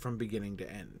reference from beginning to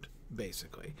end,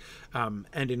 basically,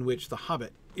 and in which The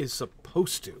Hobbit is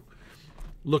supposed to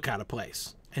look out of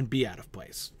place and be out of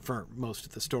place for most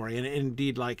of the story. And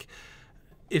indeed, like,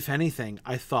 if anything,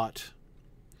 I thought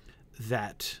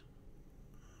that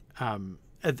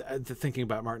thinking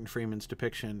about Martin Freeman's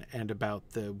depiction and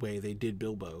about the way they did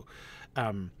Bilbo,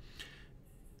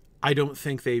 I don't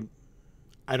think they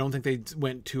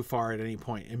went too far at any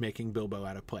point in making Bilbo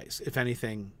out of place. If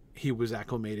anything, he was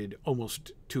acclimated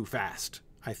almost too fast,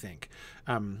 I think.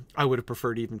 I would have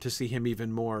preferred even to see him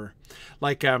even more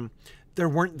like, there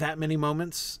weren't that many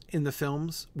moments in the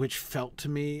films which felt to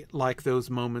me like those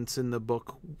moments in the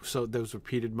book. So those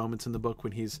repeated moments in the book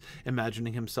when he's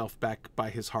imagining himself back by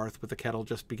his hearth with the kettle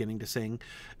just beginning to sing,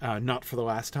 not for the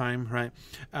last time, right?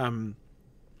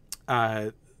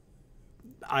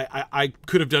 I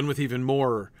could have done with even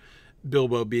more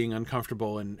Bilbo being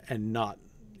uncomfortable and not,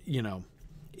 you know,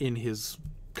 in his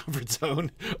comfort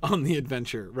zone on the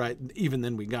adventure, right? Even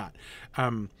than we got.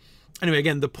 Anyway,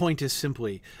 again, the point is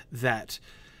simply that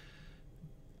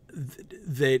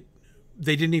they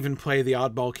didn't even play the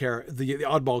oddball the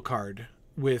oddball card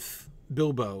with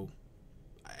Bilbo,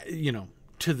 you know,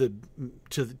 to the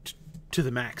to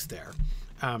the max there.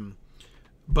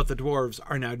 But the dwarves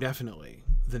are now definitely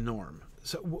the norm.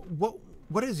 So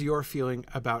what is your feeling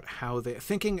about how they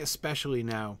thinking, especially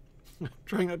now?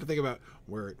 Trying not to think about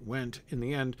where it went in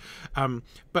the end,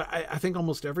 but I think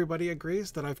almost everybody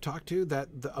agrees that I've talked to that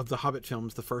of the Hobbit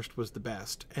films, the first was the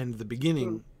best, and the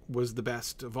beginning was the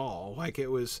best of all. Like it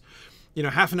was, you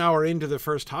know, half an hour into the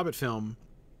first Hobbit film,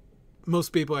 most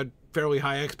people had fairly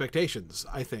high expectations,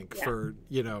 I think, for,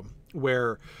 you know,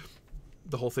 where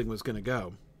the whole thing was going to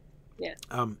go. Yeah.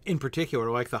 In particular,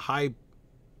 like the high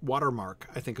watermark,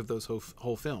 I think, of those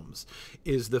whole films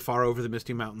is the Far Over the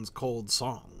Misty Mountains Cold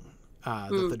song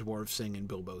that the dwarves sing in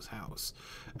Bilbo's house.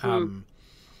 That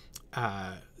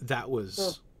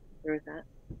was that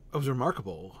was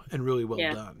remarkable and really well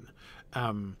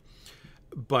done.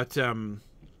 But in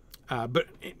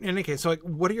any case, so like,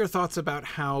 what are your thoughts about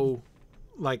how,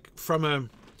 like, from a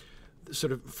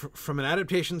sort of from an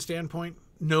adaptation standpoint,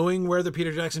 knowing where the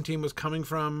Peter Jackson team was coming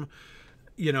from,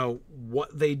 you know,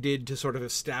 what they did to sort of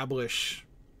establish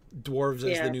dwarves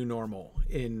as the new normal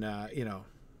in, you know.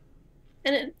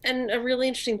 And a really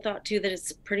interesting thought too, that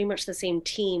it's pretty much the same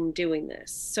team doing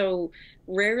this. So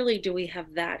rarely do we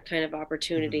have that kind of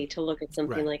opportunity to look at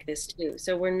something like this too.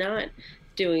 So we're not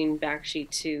doing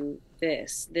backsheet to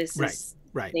this. This is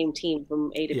the same team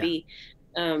from A to B.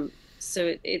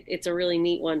 So it's a really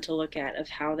neat one to look at of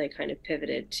how they kind of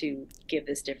pivoted to give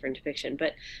this different depiction.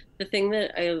 But the thing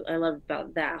that I loved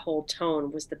about that whole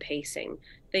tone was the pacing.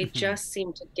 They just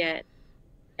seemed to get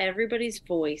everybody's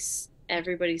voice,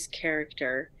 everybody's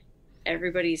character,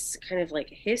 everybody's kind of like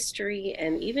history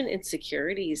and even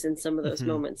insecurities in some of those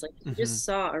moments. Like you just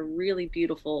saw a really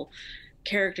beautiful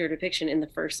character depiction in the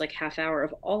first like half hour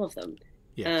of all of them.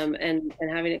 And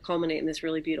having it culminate in this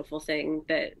really beautiful thing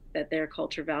that their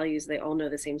culture values. They all know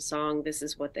the same song. This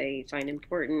is what they find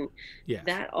important.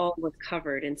 That all was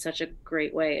covered in such a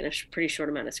great way in a pretty short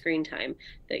amount of screen time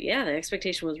that, the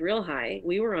expectation was real high.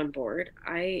 We were on board.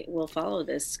 I will follow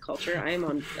this culture. I am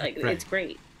on, like, it's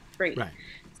great.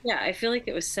 I feel like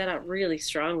it was set up really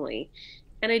strongly,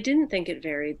 and I didn't think it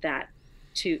varied that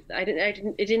too.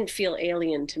 It didn't feel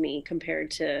alien to me compared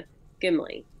to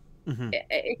Gimli.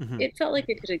 It felt like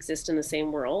it could exist in the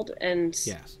same world, and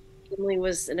Gimli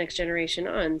was the next generation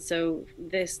on, so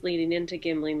this leading into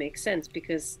Gimli makes sense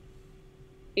because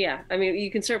I mean,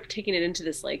 you can start taking it into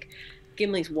this, like,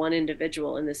 Gimli's one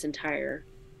individual in this entire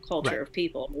culture of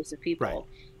people, most of people.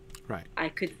 I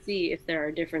could see if there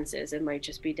are differences, it might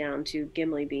just be down to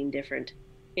Gimli being different,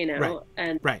 you know.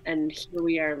 And here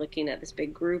we are looking at this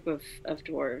big group of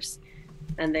dwarves,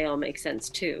 and they all make sense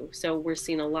too. So we're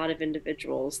seeing a lot of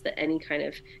individuals that any kind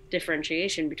of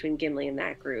differentiation between Gimli and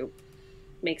that group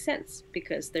makes sense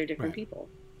because they're different people.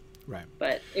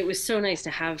 But it was so nice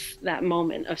to have that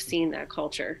moment of seeing that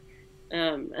culture.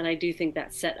 And I do think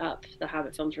that set up the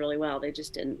Hobbit films really well. They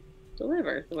just didn't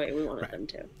deliver the way we wanted them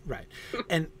to.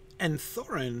 And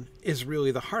Thorin is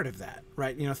really the heart of that,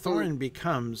 right? You know, Thorin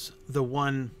becomes the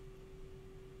one.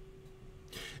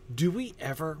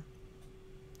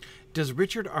 Does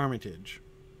Richard Armitage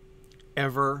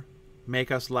ever make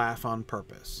us laugh on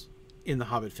purpose in the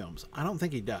Hobbit films? I don't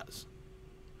think he does.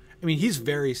 I mean, he's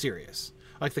very serious.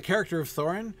 Like, the character of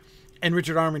Thorin and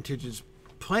Richard Armitage's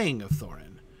playing of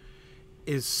Thorin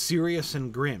is serious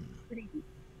and grim.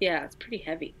 It's pretty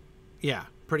heavy. Yeah,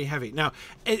 pretty heavy. Now,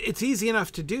 it's easy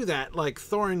enough to do that. Like,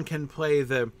 Thorin can play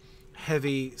the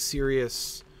heavy,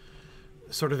 serious,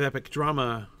 sort of epic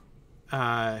drama,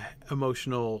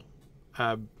 emotional,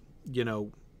 you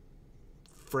know,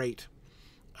 freight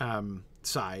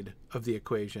side of the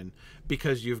equation,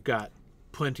 because you've got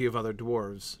plenty of other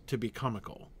dwarves to be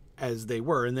comical, as they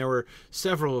were. And there were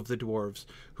several of the dwarves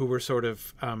who were sort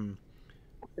of... the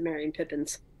Merry and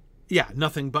Pippins. Yeah,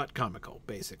 nothing but comical,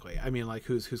 basically. I mean, like,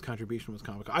 whose contribution was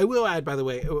comical. I will add, by the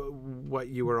way, what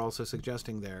you were also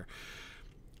suggesting there.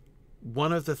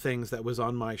 One of the things that was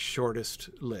on my shortest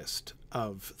list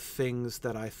of things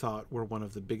that I thought were one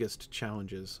of the biggest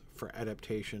challenges for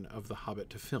adaptation of The Hobbit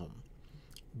to film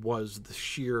was the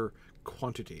sheer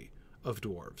quantity of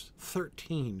dwarves.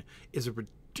 13 is a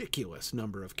ridiculous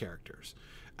number of characters.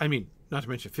 I mean, not to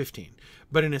mention 15.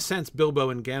 But in a sense, Bilbo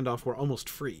and Gandalf were almost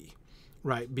free,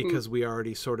 right? Because we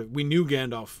knew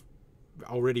Gandalf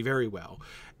already very well.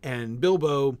 And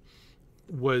Bilbo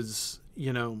was,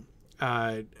 you know,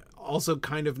 also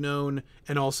kind of known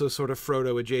and also sort of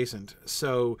Frodo adjacent.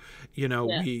 So, you know,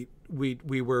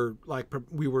 we were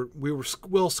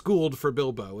well schooled for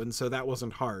Bilbo, and so that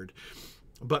wasn't hard.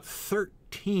 But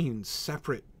 13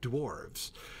 separate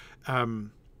dwarves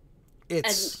and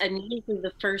It's usually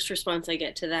the first response I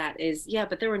get to that is, yeah,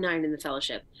 but there were nine in the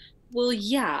fellowship. Well,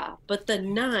 yeah, but the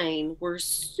nine were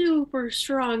super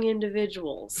strong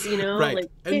individuals, right like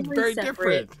and very very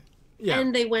separate. different. Yeah,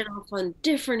 And they went off on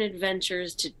different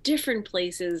adventures to different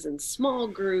places and small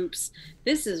groups.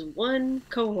 This is one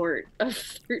cohort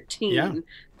of yeah, 13 tends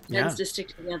yeah, to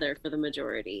stick together for the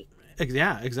majority.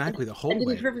 yeah, And, exactly the and whole to be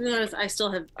way. perfectly honest, I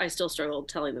still struggled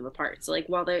telling them apart. So like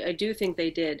while I do think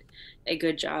they did a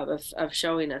good job of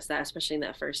showing us that, especially in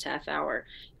that first half hour,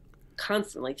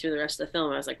 constantly through the rest of the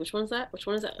film, I was like, which one's that? Which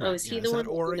one is that? Oh, Right. is he Yeah. Is the that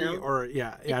one? Ori or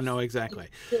yeah? Yeah. No. It's Exactly.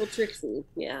 still Trixie.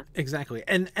 Yeah. Exactly.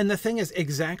 And the thing is,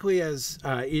 exactly as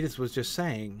Edith was just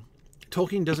saying,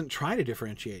 Tolkien doesn't try to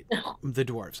differentiate No. the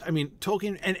dwarves. I mean,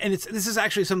 Tolkien, and this is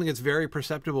actually something that's very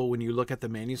perceptible when you look at the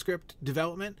manuscript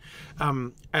development.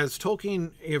 As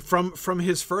Tolkien, from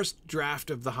his first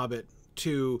draft of The Hobbit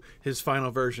to his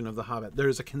final version of The Hobbit,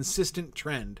 there's a consistent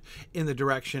trend in the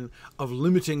direction of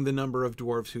limiting the number of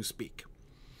dwarves who speak.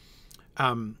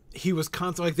 He was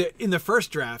constantly like in the first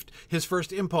draft. His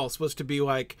first impulse was to be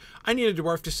like, "I need a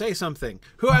dwarf to say something.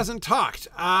 Who hasn't talked?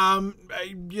 Nori.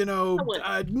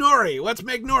 Let's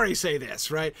make Nori say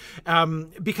this, right?"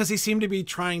 Because he seemed to be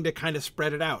trying to kind of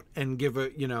spread it out and give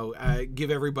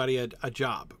everybody a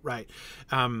job, right?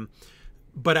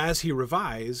 But as he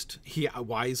revised, he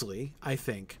wisely, I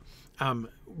think,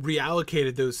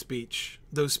 reallocated those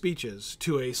speeches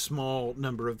to a small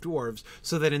number of dwarves,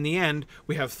 so that in the end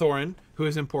we have Thorin, who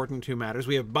is important, who matters.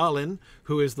 We have Balin,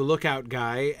 who is the lookout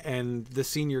guy and the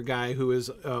senior guy, who is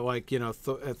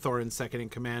Thorin's second in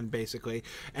command, basically,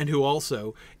 and who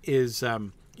also is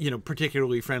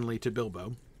particularly friendly to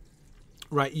Bilbo.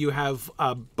 Right, you have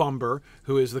Bumber,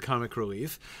 who is the comic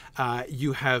relief.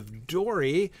 You have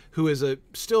Dory, who is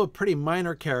still a pretty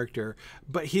minor character,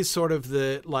 but he's sort of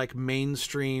the like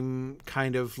mainstream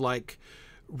kind of like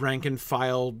rank and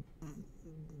file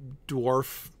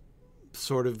dwarf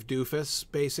sort of doofus,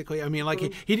 basically. I mean, like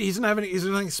he doesn't have he's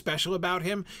nothing special about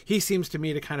him. He seems to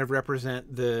me to kind of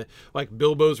represent the like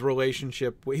Bilbo's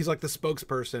relationship. He's like the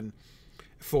spokesperson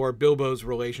for Bilbo's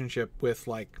relationship with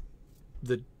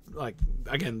the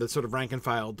sort of rank and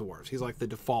file dwarves. He's like the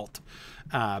default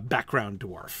background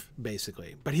dwarf,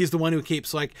 basically. But he's the one who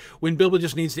keeps, like, when Bilbo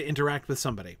just needs to interact with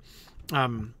somebody.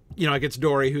 Like it's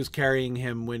Dory who's carrying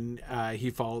him when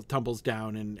he tumbles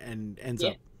down and ends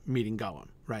up meeting Gollum,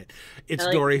 right? It's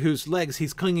Dory whose legs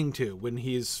he's clinging to when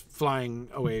he's flying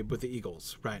away with the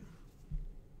eagles, right?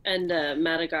 And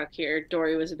Madagog here,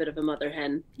 Dory was a bit of a mother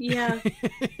hen. Yeah.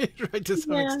 Right, to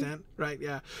some extent. Right,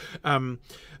 yeah.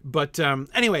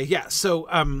 Anyway, yeah. So,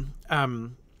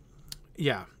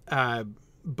 yeah.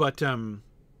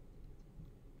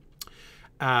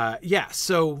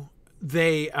 So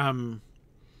they,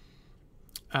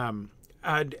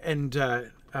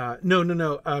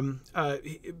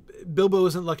 Bilbo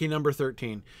isn't lucky number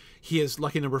 13. He is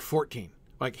lucky number 14.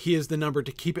 Like, he is the number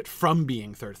to keep it from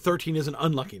being 13 is an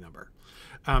unlucky number.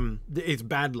 It's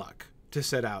bad luck to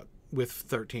set out with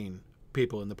 13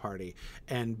 people in the party,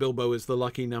 and Bilbo is the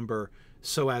lucky number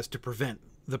so as to prevent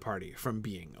the party from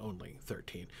being only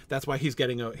 13. That's why he's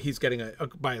getting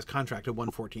by his contract a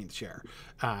 1/14 share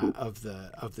of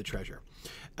the treasure.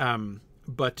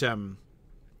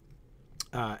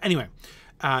 Anyway,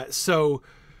 so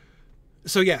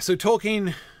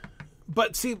Tolkien.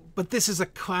 But this is a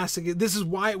classic. This is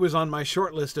why it was on my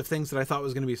short list of things that I thought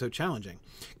was going to be so challenging,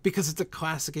 because it's a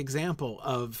classic example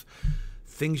of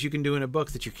things you can do in a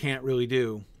book that you can't really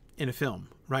do in a film,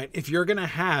 right? If you're going to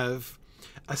have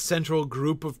a central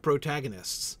group of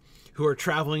protagonists who are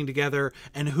traveling together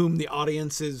and whom the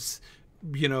audience is,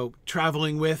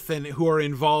 traveling with, and who are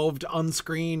involved on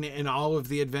screen in all of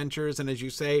the adventures, and as you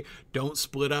say, don't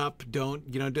split up,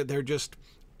 they're just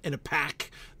in a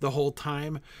pack the whole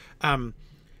time.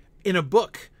 In a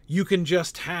book, you can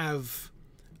just have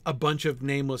a bunch of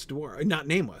nameless dwarves, not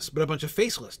nameless, but a bunch of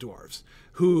faceless dwarves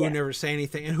who never say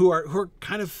anything and who are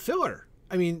kind of filler.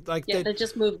 I mean, like, they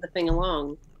just move the thing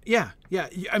along. Yeah.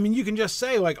 I mean, you can just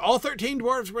say like all 13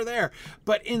 dwarves were there,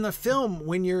 but in the film,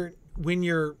 when you're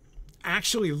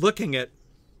actually looking at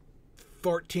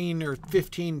 14 or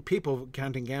 15 people,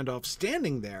 counting Gandalf,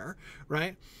 standing there,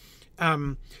 right?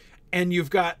 And you've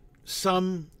got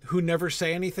some who never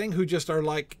say anything, who just are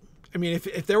like, I mean,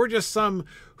 if there were just some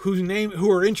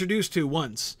who are introduced to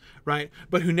once, right,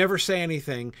 but who never say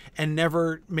anything and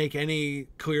never make any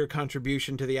clear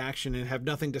contribution to the action and have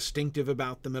nothing distinctive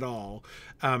about them at all,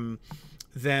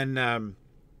 then and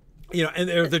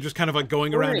they're just kind of like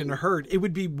going around in a herd. It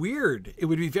would be weird. It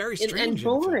would be very strange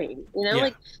and boring.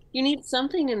 Like, you need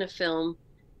something in a film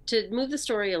to move the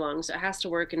story along, so it has to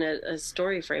work in a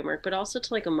story framework, but also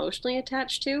to like emotionally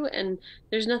attach to, and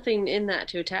there's nothing in that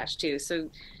to attach to. So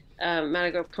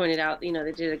Madigo pointed out, they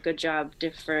did a good job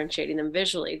differentiating them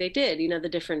visually. They did, the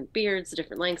different beards, the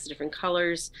different lengths, the different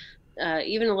colors,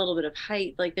 even a little bit of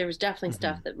height. Like there was definitely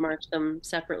stuff that marked them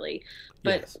separately.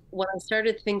 But Yes. when I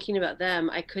started thinking about them,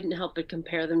 I couldn't help but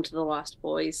compare them to the Lost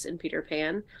Boys and Peter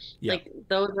Pan. Yep. Like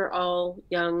those are all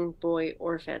young boy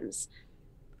orphans.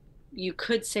 You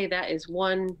could say that is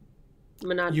one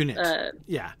Unit.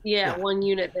 Yeah. yeah, one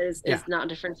unit that is, Yeah. is not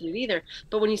differentiated either.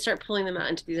 But when you start pulling them out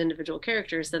into these individual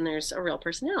characters, then there's a real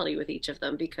personality with each of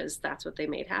them because that's what they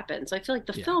made happen. So I feel like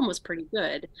the Yeah. film was pretty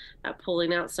good at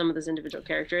pulling out some of those individual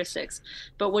characteristics.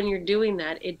 But when you're doing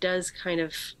that, it does kind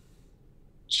of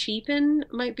cheapen,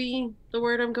 might be the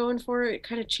word I'm going for. It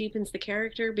kind of cheapens the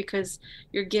character because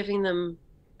you're giving them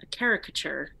a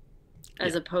caricature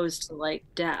as Yeah. opposed to like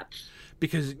depth.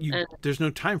 Because And there's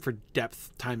no time for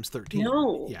depth times 13.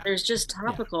 no, Yeah. there's just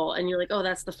topical, and you're like, oh,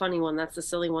 that's the funny one, that's the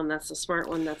silly one, that's the smart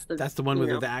one, that's the one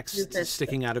with the axe stupid.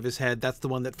 sticking out of his head. That's the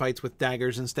one that fights with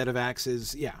daggers instead of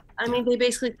axes. Yeah. I mean, they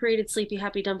basically created Sleepy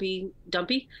Happy Dumpy,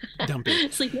 Dumpy.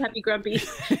 Sleepy Happy Grumpy,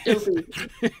 Dopey.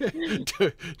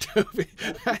 Dopey.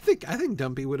 I think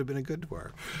Dumpy would have been a good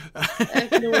dwarf.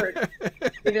 That could have worked.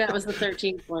 Maybe that was the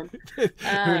 13th one. Who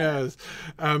knows?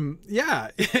 Yeah.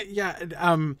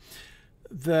 Yeah.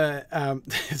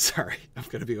 Sorry, I'm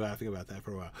going to be laughing about that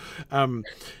for a while.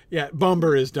 Yeah,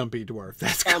 Bomber is Dumpy Dwarf.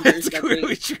 That's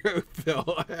clearly true, Phil.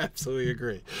 I absolutely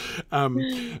agree.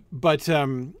 And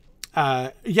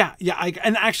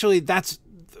actually,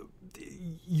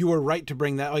 you were right to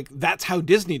bring that. Like, that's how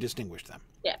Disney distinguished them.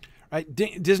 Yeah. Right.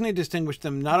 Disney distinguished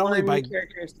them not only by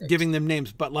giving them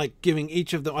names, but like giving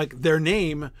each of them, like their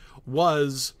name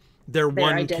was their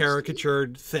one identity.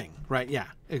 Caricatured thing. Right. Yeah.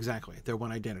 Exactly. Their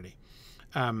one identity.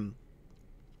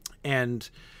 And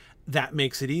that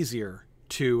makes it easier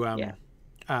to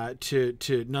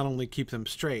not only keep them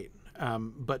straight,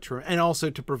 but and also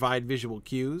to provide visual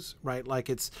cues, right? Like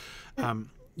it's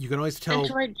you can always tell, and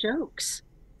to write jokes.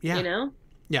 Yeah,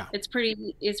 yeah. It's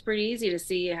pretty easy to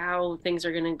see how things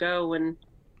are going to go when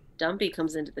Dumpy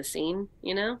comes into the scene.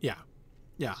 Yeah,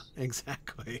 yeah,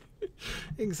 exactly,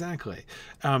 exactly.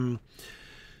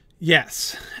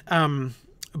 Yes,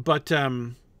 but.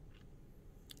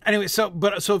 Anyway, so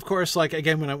of course, like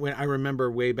again, when I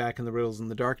remember way back in the Riddles in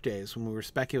the Dark days when we were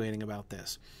speculating about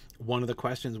this, one of the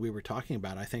questions we were talking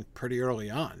about, I think pretty early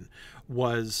on,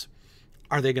 was,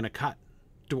 are they going to cut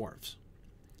dwarves?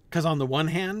 Because on the one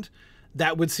hand,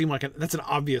 that would seem like that's an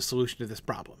obvious solution to this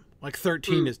problem. Like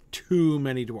 13 is too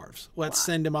many dwarves. Let's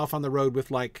send him off on the road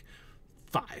with like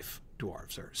 5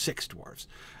 dwarves or 6 dwarves.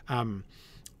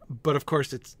 But of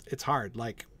course, it's hard.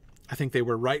 Like I think they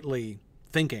were rightly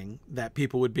thinking that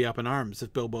people would be up in arms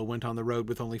if Bilbo went on the road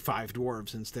with only 5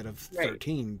 dwarves instead of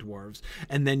 13 dwarves,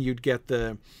 and then you'd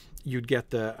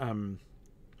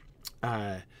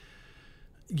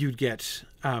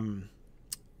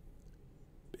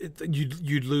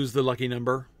lose the lucky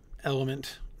number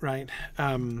element, right?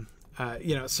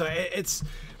 So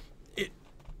it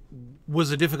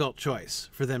was a difficult choice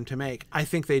for them to make. I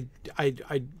think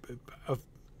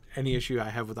any issue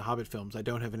I have with the Hobbit films, I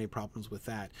don't have any problems with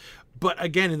that. But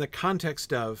again, in the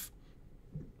context of,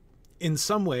 in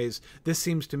some ways, this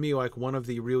seems to me like one of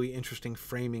the really interesting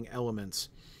framing elements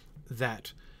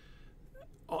that,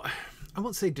 I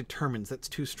won't say determines, that's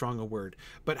too strong a word,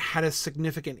 but had a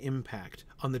significant impact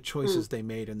on the choices they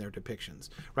made in their depictions,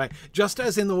 right? Just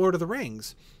as in The Lord of the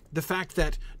Rings, the fact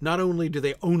that not only do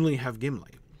they only have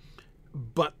Gimli,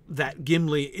 but that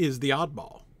Gimli is the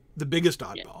oddball, the biggest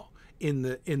oddball. In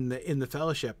the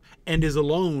Fellowship, and is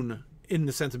alone in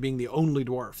the sense of being the only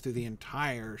dwarf through the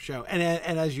entire show, and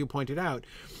as you pointed out,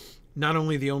 not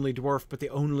only the only dwarf but the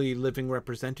only living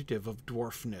representative of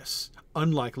dwarfness,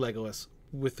 unlike Legolas,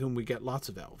 with whom we get lots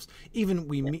of elves. Even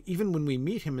when we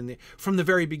meet him from the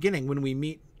very beginning, when we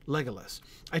meet Legolas,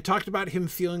 I talked about him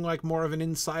feeling like more of an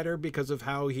insider because of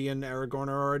how he and Aragorn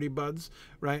are already buds,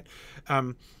 right?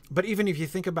 But even if you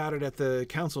think about it at the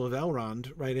Council of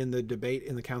Elrond, right, in the debate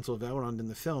in the Council of Elrond in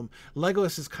the film,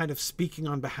 Legolas is kind of speaking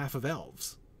on behalf of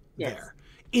elves there,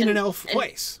 in an elf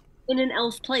place. In an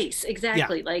elf place,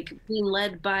 exactly. Like being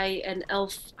led by an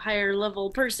elf higher level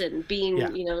person, being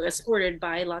escorted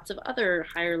by lots of other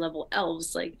higher level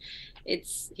elves. Like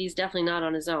he's definitely not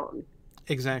on his own.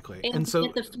 Exactly. And so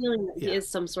you get the feeling that he is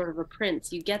some sort of a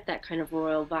prince. You get that kind of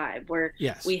royal vibe where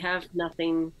we have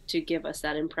nothing to give us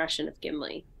that impression of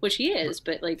Gimli, which he is,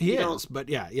 but like he is, but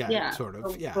sort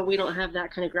of. But we don't have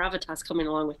that kind of gravitas coming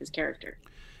along with his character.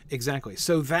 Exactly.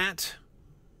 So that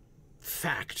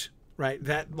fact right?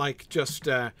 That like just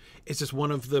it's just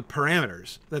one of the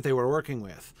parameters that they were working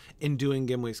with in doing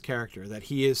Gimli's character, that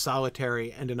he is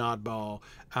solitary and an oddball,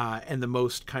 and the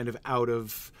most kind of out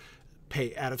of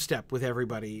step with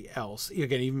everybody else.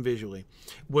 Again, even visually,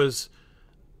 was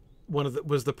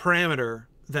the parameter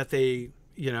that they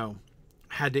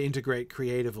had to integrate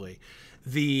creatively.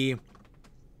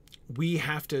 We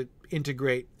have to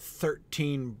integrate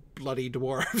 13 bloody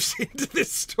dwarves into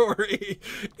this story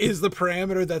is the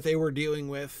parameter that they were dealing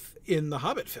with in the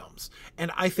Hobbit films.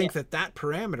 And I think that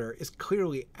parameter is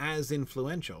clearly as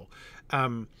influential.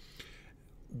 One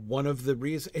of the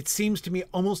reasons, it seems to me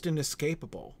almost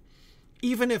inescapable,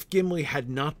 even if Gimli had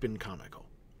not been comical,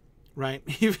 right?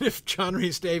 Even if John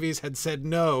Rhys Davies had said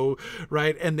no,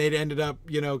 right? And they'd ended up,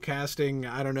 casting,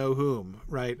 I don't know whom,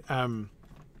 right?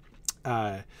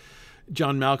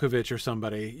 John Malkovich or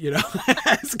somebody,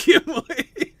 as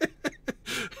Gimli.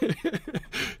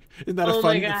 Isn't that a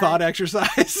fun thought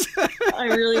exercise? I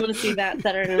really want to see that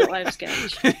Saturday Night Live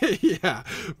sketch. Yeah,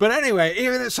 but anyway,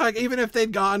 even if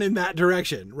they'd gone in that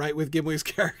direction, right, with Gimli's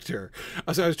character,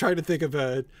 so I was trying to think of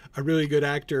a really good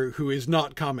actor who is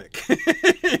not comic,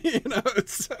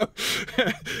 So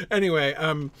anyway,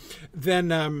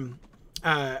 then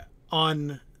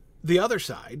on the other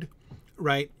side,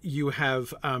 right, you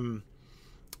have.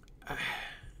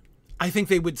 I think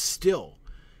they would still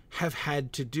have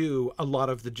had to do a lot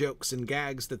of the jokes and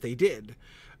gags that they did.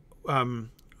 Or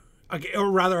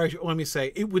rather, let me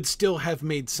say, it would still have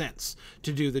made sense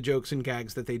to do the jokes and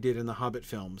gags that they did in the Hobbit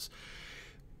films,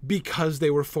 because they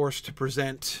were forced to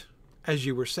present, as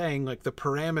you were saying, like the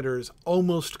parameters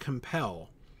almost compel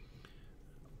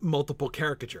multiple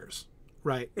caricatures.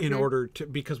 Right. In order to,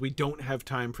 because we don't have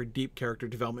time for deep character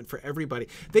development for everybody.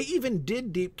 They even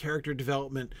did deep character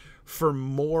development for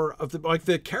more of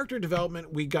the character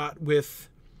development we got with,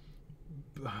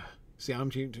 it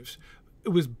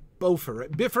was Bofur.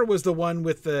 Right? Bifur was the one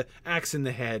with the axe in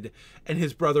the head, and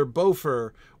his brother Bofur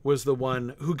was the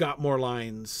one who got more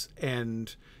lines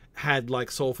and had like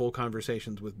soulful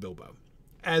conversations with Bilbo,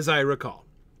 as I recall.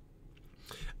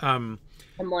 I'm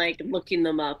like looking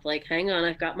them up, like, hang on,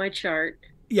 I've got my chart.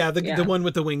 Yeah, the one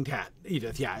with the winged hat,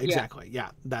 Edith. Yeah, exactly.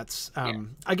 Yeah, that's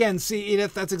again, see,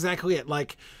 Edith, that's exactly it.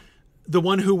 Like the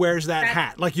one who wears that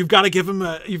hat. Like you've got to give him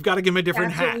a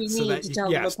different hat so that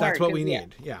yes, that's what we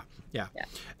need. Yeah.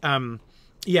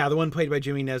 The one played by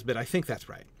Jimmy Nesbitt. I think that's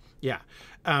right. Yeah.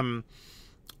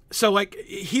 So like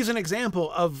he's an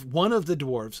example of one of the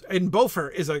dwarves, and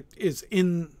Bofur is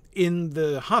in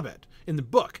the Hobbit, in the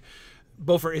book.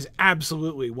 Bofur is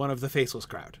absolutely one of the faceless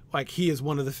crowd. Like he is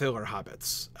one of the filler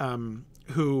hobbits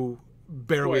who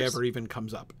barely ever even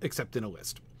comes up except in a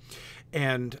list.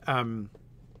 And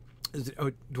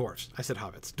dwarves. I said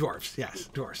hobbits. Dwarves.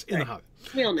 Yes, dwarves in the Hobbit.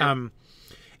 We all know.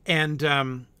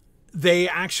 And they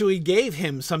actually gave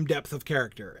him some depth of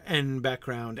character and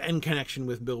background and connection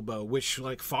with Bilbo, which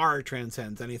like far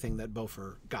transcends anything that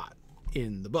Bofur got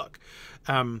in the book.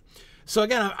 So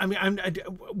again, I mean,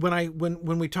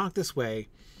 when we talk this way,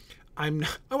 I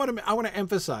want to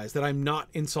emphasize that I'm not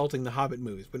insulting the Hobbit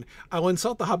movies, but I'll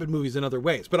insult the Hobbit movies in other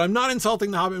ways. But I'm not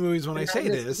insulting the Hobbit movies when I say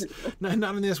this,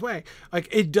 not in this way. Like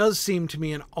it does seem to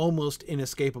me an almost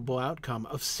inescapable outcome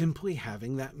of simply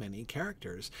having that many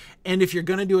characters. And if you're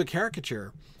going to do a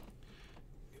caricature,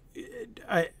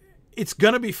 it's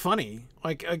going to be funny.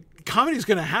 Like a comedy is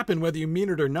going to happen whether you mean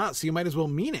it or not. So you might as well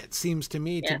mean it. Seems to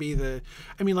me to be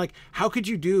like, how could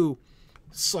you do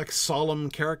like solemn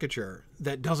caricature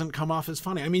that doesn't come off as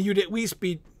funny? I mean, you'd at least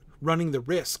be running the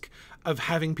risk of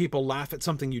having people laugh at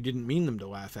something you didn't mean them to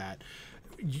laugh at.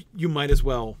 You might as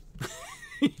well,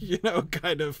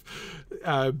 kind of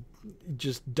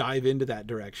just dive into that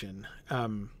direction.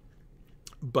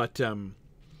 But anyway.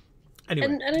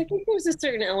 And I think there's a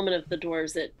certain element of the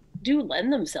dwarves that do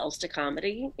lend themselves to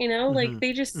comedy, like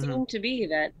they just seem to be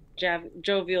that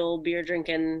jovial beer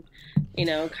drinking,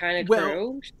 kind of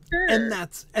crew. Sure. And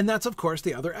that's of course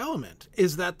the other element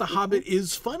is that the Hobbit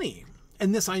is funny.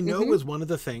 And this I know was one of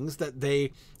the things that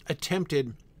they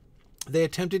attempted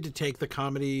to take the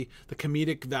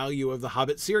comedic value of the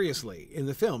Hobbit seriously in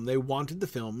the film. They wanted the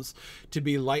films to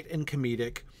be light and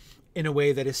comedic in a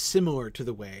way that is similar to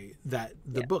the way that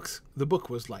the book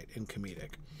was light and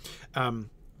comedic.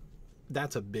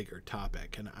 That's a bigger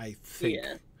topic, and I think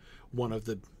one of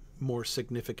the more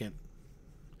significant.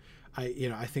 I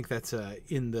think that's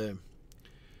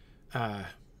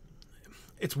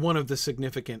it's one of the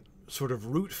significant sort of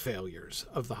root failures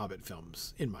of the Hobbit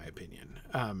films, in my opinion.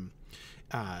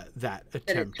 That attempt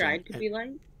that it tried to be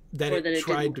light, that it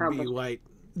tried to be light,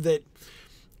 that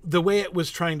the way it was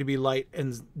trying to be light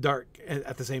and dark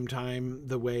at the same time,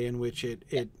 the way in which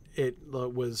it it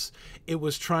was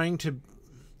trying to.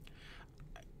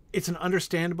 It's an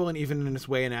understandable and even in its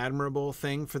way an admirable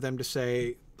thing for them to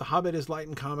say The Hobbit is light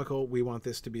and comical. We want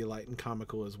this to be light and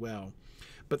comical as well.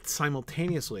 But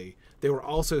simultaneously, they were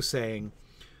also saying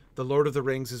The Lord of the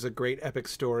Rings is a great epic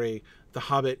story. The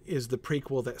Hobbit is the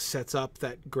prequel that sets up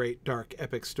that great dark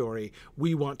epic story.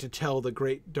 We want to tell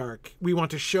we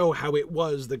want to show how it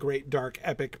was the great dark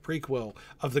epic prequel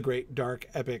of the great dark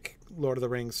epic Lord of the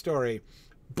Rings story.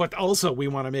 But also we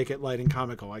want to make it light and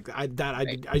comical. Like I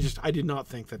did not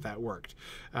think that worked.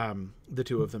 The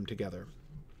two of them together.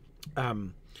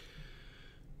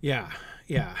 Yeah.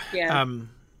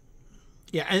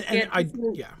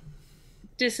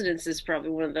 Dissonance is probably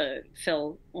one of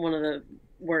the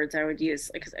words I would use,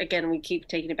 because again, we keep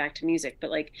taking it back to music, but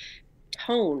like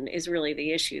tone is really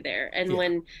the issue there. And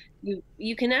when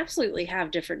you can absolutely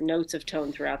have different notes of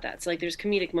tone throughout that. So like there's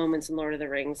comedic moments in Lord of the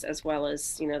Rings as well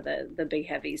as, the big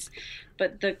heavies,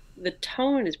 but the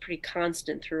tone is pretty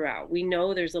constant throughout. We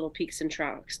know there's little peaks and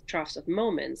troughs of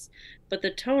moments, but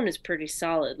the tone is pretty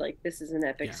solid. Like this is an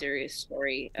epic, serious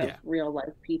story of real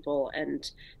life people and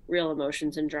real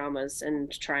emotions and dramas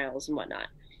and trials and whatnot.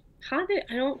 Hobbit,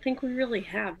 I don't think we really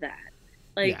have that.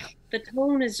 Like the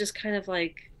tone is just kind of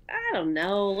like, I don't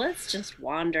know, let's just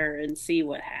wander and see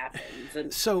what happens.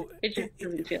 And so it just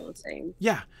doesn't feel the same.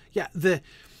 Yeah.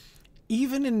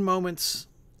 Even in moments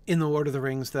in The Lord of the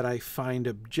Rings that I find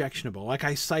objectionable, like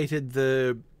I cited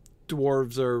the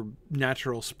dwarves are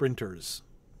natural sprinters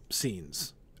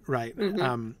scenes, right?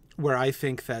 Mm-hmm. Where I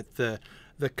think that the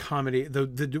comedy,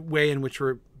 the way in which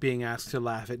we're being asked to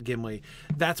laugh at Gimli,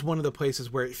 that's one of the places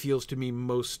where it feels to me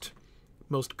most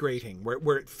grating,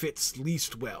 where it fits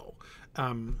least well.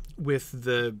 With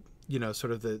the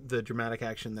sort of the dramatic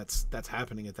action that's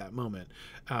happening at that moment.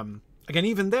 Again,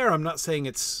 even there, I'm not saying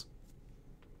it's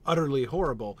utterly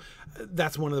horrible.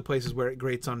 That's one of the places where it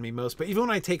grates on me most. But even when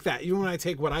I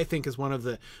take what I think is one of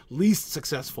the least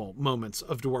successful moments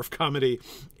of dwarf comedy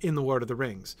in The Lord of the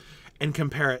Rings and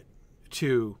compare it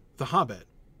to The Hobbit,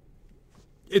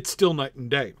 it's still night and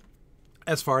day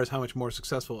as far as how much more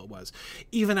successful it was.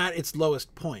 Even at its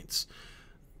lowest points,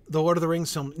 the Lord of the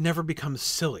Rings film never becomes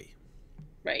silly.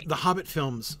 Right. The Hobbit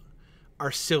films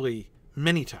are silly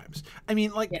many times. I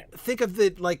mean, think of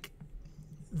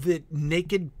the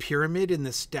naked pyramid in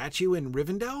the statue in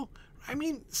Rivendell. I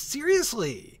mean,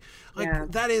 seriously,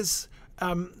 that is,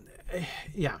 and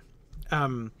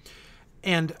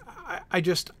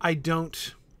I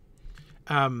don't,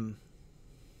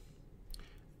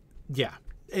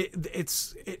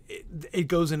 It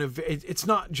goes in it's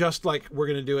not just like we're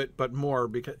going to do it, but more,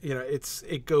 because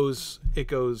it goes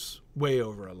way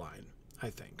over a line, I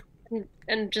think.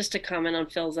 And just to comment on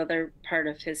Phil's other part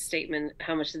of his statement,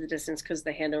 how much is the distance because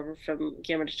the handover from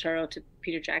Guillermo del Toro to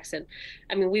Peter Jackson?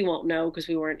 I mean, we won't know because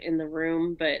we weren't in the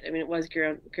room, but I mean, it was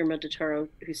Guillermo del Toro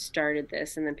who started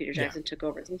this, and then Peter Jackson took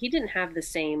over. So he didn't have the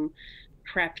same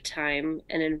prep time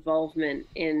and involvement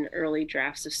in early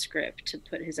drafts of script to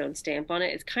put his own stamp on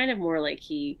it. It's kind of more like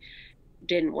he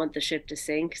didn't want the ship to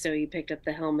sink, so he picked up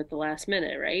the helm at the last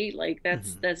minute, right? Like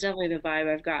that's definitely the vibe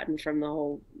I've gotten from the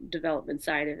whole development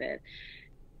side of it.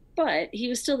 But he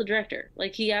was still the director.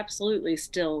 Like he absolutely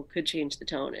still could change the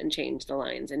tone and change the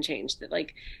lines and change the,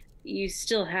 like, you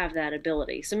still have that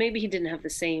ability. So maybe he didn't have the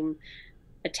same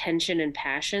attention and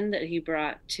passion that he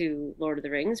brought to Lord of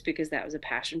the Rings, because that was a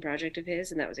passion project of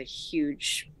his, and that was a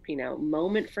huge,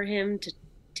 moment for him to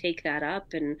take that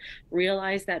up and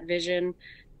realize that vision.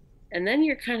 And then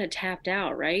you're kind of tapped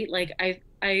out, right? Like I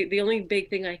the only big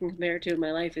thing I can compare it to in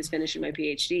my life is finishing my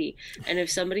PhD. And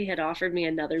if somebody had offered me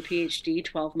another PhD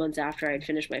 12 months after I'd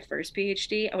finished my first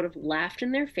PhD, I would have laughed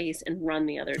in their face and run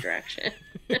the other direction.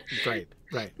 Right.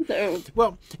 So,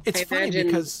 well, it's funny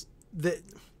because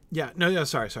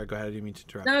sorry, go ahead. I didn't mean to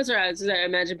interrupt. That was right. I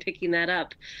imagine picking that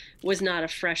up was not a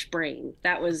fresh brain.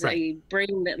 That was a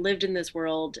brain that lived in this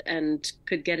world and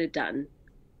could get it done.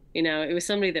 It was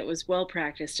somebody that was well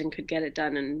practiced and could get it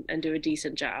done and do a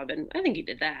decent job. And I think he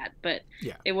did that, but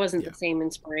it wasn't the same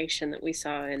inspiration that we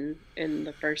saw in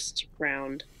the first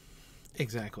round.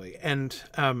 Exactly. And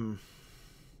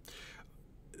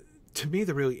to me,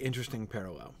 the really interesting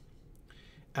parallel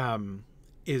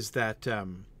is that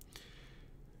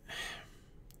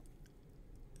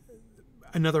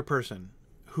another person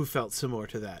who felt similar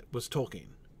to that was Tolkien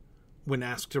when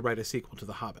asked to write a sequel to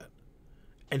The Hobbit.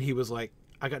 And he was like,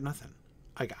 I got nothing.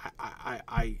 I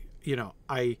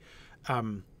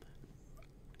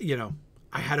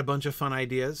had a bunch of fun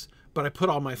ideas, but I put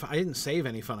all I didn't save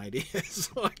any fun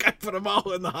ideas. Like I put them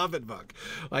all in the Hobbit book.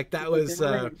 Like that was,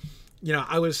 I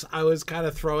was kind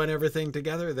of throwing everything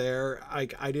together there.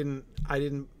 I didn't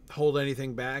hold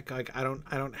anything back. Like I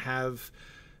don't have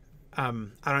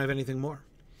anything more.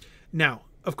 Now,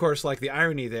 of course, like the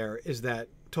irony there is that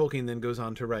Tolkien then goes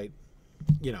on to write,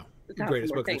 the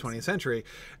greatest book of the 20th century.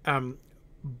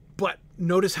 But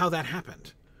notice how that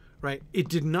happened, right? It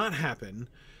did not happen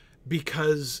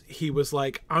because he was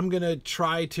like, I'm going to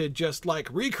try to just like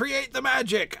recreate the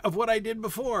magic of what I did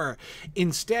before.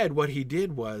 Instead, what he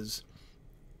did was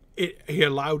he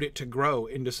allowed it to grow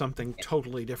into something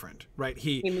totally different, right?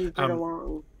 He moved it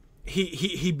along.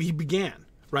 He began,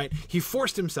 right? He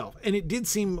forced himself, and it did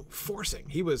seem forcing.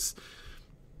 He was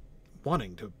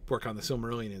wanting to work on the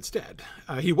Silmarillion instead.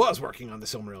 He was working on the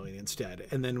Silmarillion instead,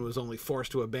 and then was only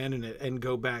forced to abandon it and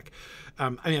go back. I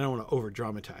don't want to over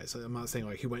dramatize. I'm not saying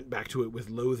like he went back to it with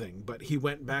loathing, but he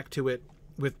went back to it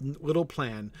with little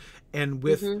plan and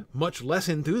with much less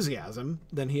enthusiasm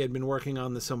than he had been working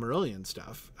on the Silmarillion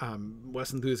stuff.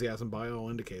 Less enthusiasm by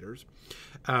all indicators.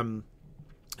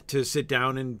 To sit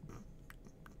down and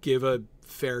give a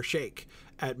fair shake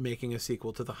at making a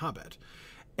sequel to The Hobbit.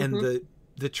 And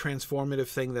the transformative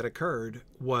thing that occurred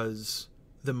was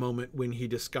the moment when he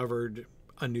discovered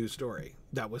a new story.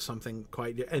 That was something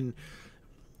and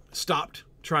stopped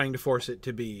trying to force it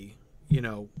to be,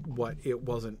 what it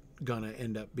wasn't gonna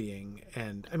end up being.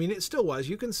 And I mean, it still was.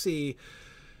 You can see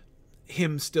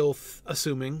him still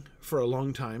assuming for a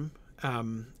long time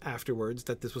afterwards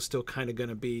that this was still kind of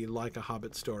gonna be like a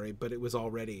Hobbit story, but it was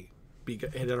already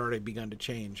it had already begun to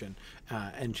change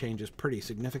and changes pretty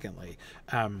significantly.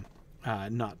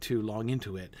 Not too long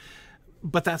into it,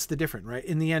 but that's the difference, right?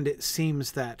 In the end, it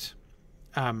seems that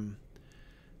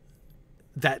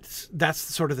that's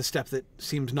sort of the step that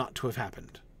seems not to have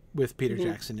happened with Peter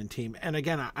Jackson and team. And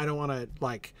again, I don't want to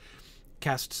like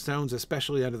cast stones,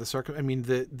 especially under the I mean,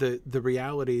 the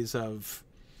realities of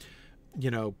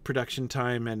production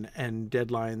time and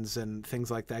deadlines and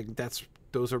things like that.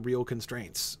 Those are real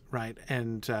constraints, right?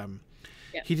 And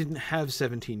he didn't have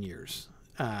 17 years.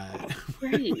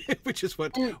 Right. Which is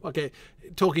what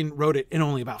Tolkien wrote it in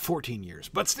only about 14 years,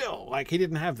 but still, like, he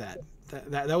didn't have that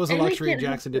was a luxury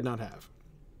Jackson did not have.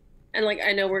 And like,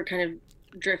 I know we're kind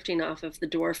of drifting off of the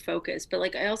dwarf focus, but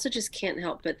like, I also just can't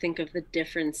help but think of the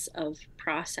difference of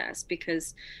process,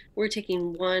 because we're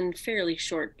taking one fairly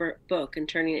short book and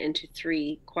turning it into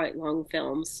 3 quite long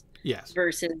films,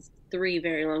 versus 3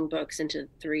 very long books into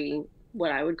 3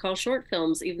 what I would call short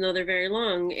films, even though they're very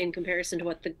long in comparison to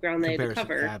what the ground they had to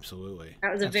cover. Absolutely.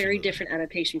 That was a very different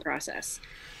adaptation process.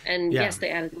 And yes, they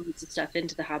added lots of stuff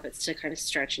into the Hobbits to kind of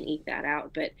stretch and eke that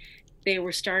out, but they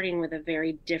were starting with a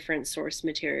very different source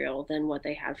material than what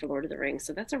they had for Lord of the Rings.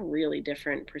 So that's a really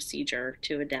different procedure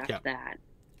to adapt that.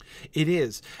 It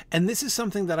is. And this is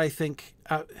something that I think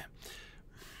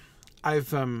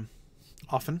I've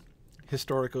often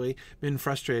historically been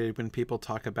frustrated when people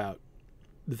talk about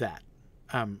that.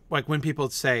 Like when people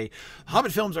say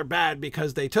Hobbit films are bad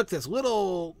because they took this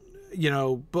little,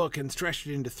 book and stretched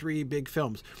it into 3 big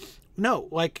films. No,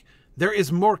 like there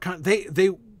is more.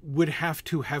 They would have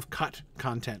to have cut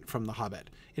content from The Hobbit.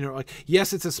 Like,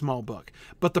 yes, it's a small book,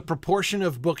 but the proportion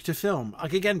of book to film,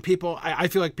 like, again, I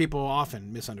feel like people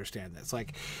often misunderstand this.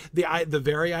 Like the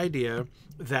very idea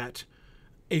that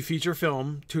a feature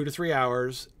film, 2 to 3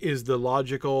 hours, is the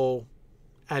logical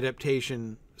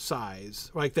adaptation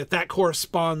size, like that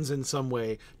corresponds in some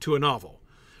way to a novel,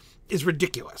 is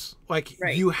ridiculous. Like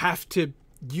you have to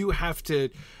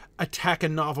attack a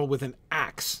novel with an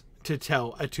axe to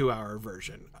tell a 2-hour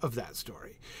version of that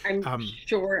story. I'm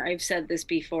sure I've said this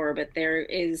before, but there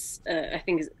is, I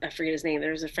forget his name.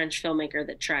 There's a French filmmaker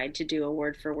that tried to do a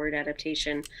word for word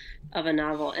adaptation of a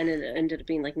novel, and it ended up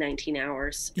being like 19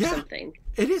 hours or something.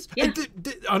 It is. Yeah.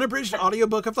 The unabridged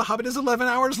audiobook of The Hobbit is 11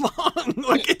 hours long.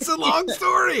 Like, it's a long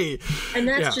story. And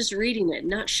that's just reading it,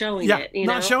 not showing it.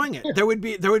 Not showing it. There would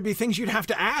be things you'd have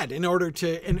to add in order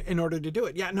to do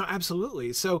it. Yeah, no,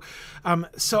 absolutely. So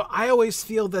I always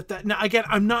feel that now, again,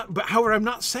 I'm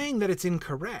not saying that it's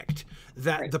incorrect,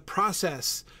 that the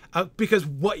process, because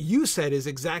what you said is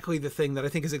exactly the thing that I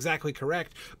think is exactly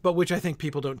correct, but which I think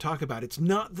people don't talk about. It's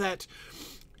not that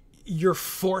you're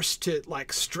forced to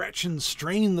like stretch and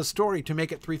strain the story to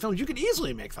make it 3 films. You could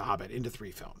easily make The Hobbit into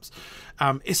 3 films,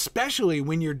 especially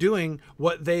when you're doing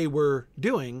what they were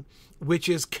doing, which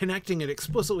is connecting it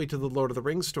explicitly to the Lord of the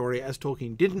Rings story, as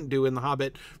Tolkien didn't do in The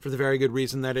Hobbit, for the very good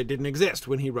reason that it didn't exist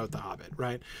when he wrote The Hobbit,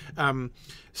 right?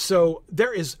 So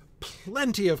there is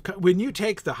plenty of, when you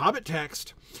take the Hobbit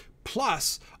text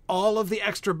plus all of the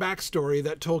extra backstory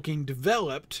that Tolkien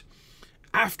developed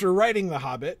after writing The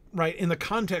Hobbit, right, in the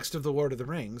context of the Lord of the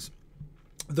Rings,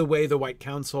 the way the White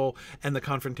Council and the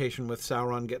confrontation with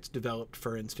Sauron gets developed,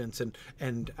 for instance,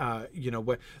 and you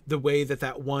know, the way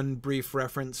that one brief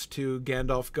reference to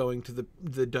Gandalf going to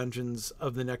the dungeons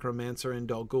of the Necromancer in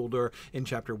Dol Guldur in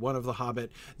chapter 1 of The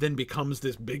Hobbit then becomes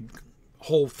this big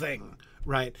whole thing,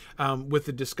 right? With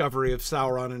the discovery of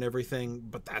Sauron and everything,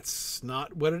 but that's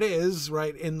not what it is,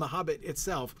 right, in The Hobbit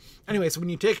itself. Anyway, so when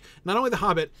you take not only The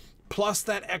Hobbit plus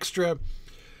that extra,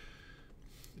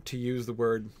 to use the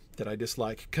word that I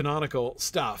dislike, canonical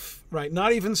stuff, right?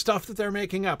 Not even stuff that they're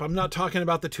making up. I'm not talking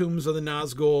about the tombs of the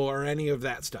Nazgul or any of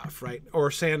that stuff, right? Or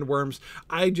sandworms.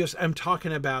 I'm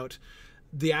talking about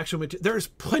the actual material. There's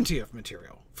plenty of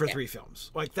material for 3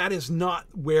 films. Like, that is not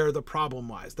where the problem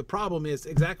lies. The problem is,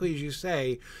 exactly as you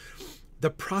say, the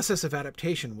process of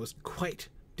adaptation was quite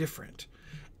different.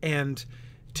 And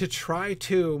to try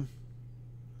to,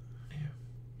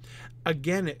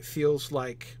 again, it feels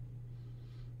like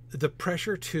the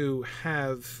pressure to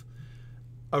have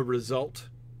a result,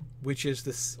 which is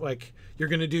this, like, you're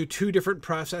going to do 2 different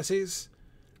processes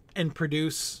and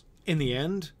produce in the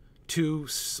end 2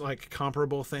 like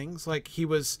comparable things. Like, he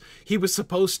was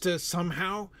supposed to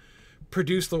somehow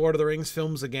produce the Lord of the Rings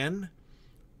films again,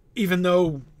 even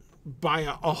though by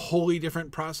a wholly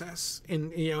different process,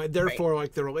 and you know, therefore,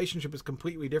 like, the relationship is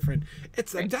completely different.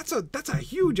 It's that's a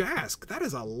huge ask. That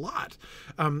is a lot.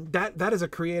 That is a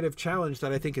creative challenge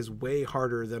that I think is way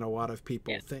harder than a lot of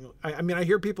people think. I mean, I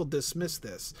hear people dismiss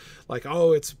this, like,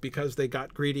 oh, it's because they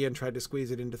got greedy and tried to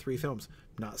squeeze it into 3 films.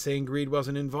 Not saying greed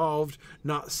wasn't involved,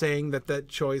 not saying that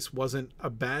choice wasn't a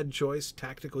bad choice,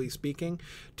 tactically speaking,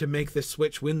 to make the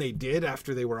switch when they did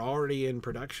after they were already in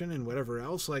production and whatever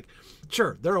else. Like,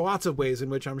 sure, there are lots of ways in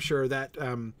which I'm sure that,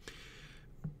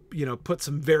 you know, put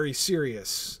some very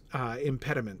serious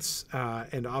impediments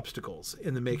and obstacles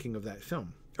in the making of that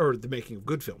film, or the making of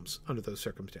good films under those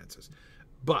circumstances.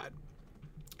 But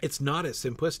it's not as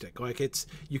simplistic. Like,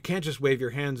 you can't just wave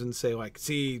your hands and say, like,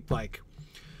 see, like,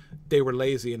 they were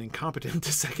lazy and incompetent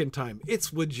the second time.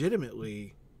 It's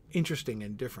legitimately interesting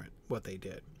and different what they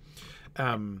did.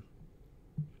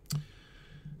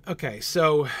 Okay,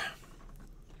 so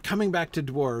coming back to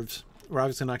dwarves, we're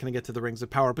obviously not going to get to the Rings of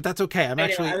Power, but that's okay. I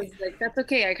was like, that's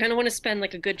okay. I kind of want to spend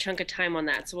like a good chunk of time on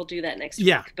that, so we'll do that next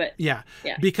week. But yeah,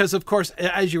 because of course,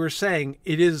 as you were saying,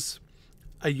 it is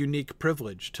a unique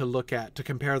privilege to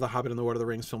compare The Hobbit and the Lord of the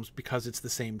Rings films, because it's the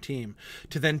same team,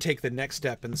 to then take the next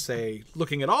step and say,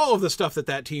 looking at all of the stuff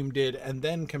that team did and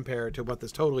then compare it to what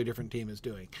this totally different team is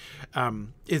doing,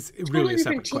 is really a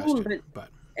separate question.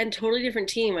 And totally different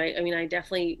team. I mean, I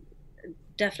definitely,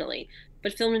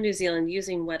 but filmed in New Zealand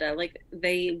using Weta, like,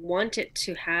 they want it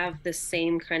to have the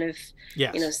same kind of,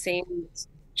 you know, same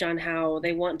John Howe,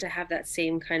 they want to have that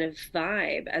same kind of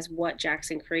vibe as what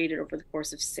Jackson created over the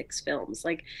course of 6 films.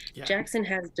 Like, Jackson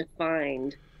has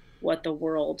defined what the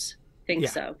world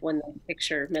thinks of when they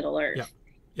picture Middle Earth.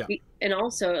 And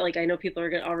also, like, I know people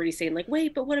are already saying, like,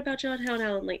 wait, but what about John Howe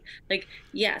now? And like,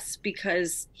 yes,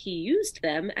 because he used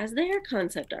them as their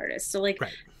concept artists. So, like,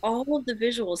 all of the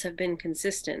visuals have been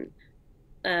consistent.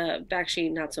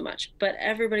 Bakshi not so much, but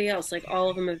everybody else, like, all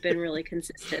of them have been really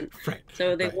consistent.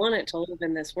 So they want it to live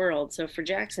in this world. So for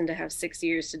Jackson to have 6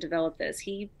 years to develop this,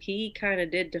 he kind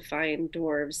of did define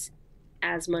dwarves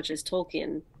as much as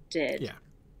Tolkien did.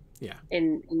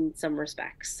 In some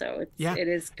respects. So it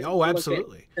is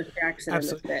absolutely Jackson in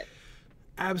the fit.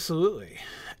 Absolutely.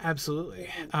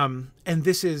 And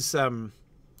this is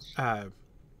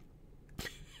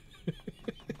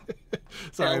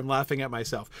sorry, I'm laughing at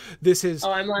myself. This is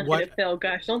I'm laughing at Phil.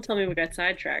 Gosh, don't tell me we got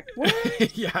sidetracked.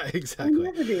 What? Yeah, exactly.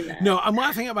 I never do that. No, I'm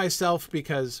laughing at myself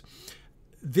because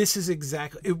this is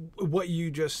exactly what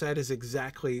you just said is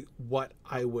exactly what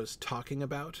I was talking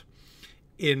about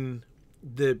in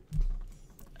the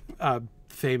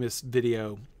famous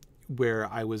video where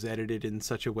I was edited in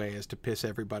such a way as to piss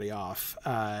everybody off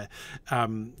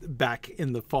back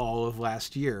in the fall of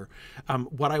last year.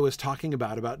 What I was talking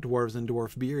about dwarves and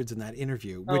dwarf beards in that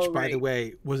interview, which, by the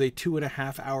way, was a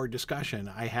 2.5-hour discussion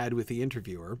I had with the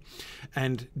interviewer.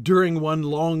 And during one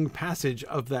long passage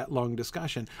of that long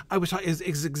discussion, I was talking is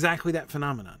exactly that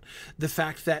phenomenon. The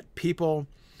fact that people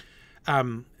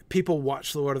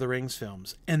watch the Lord of the Rings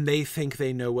films and they think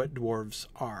they know what dwarves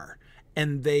are.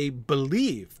 And they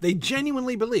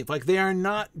genuinely believe, like, they are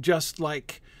not just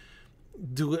like,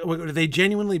 they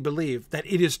genuinely believe that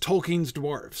it is Tolkien's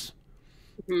dwarves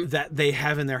that they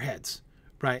have in their heads,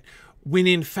 right? When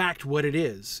in fact, what it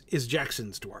is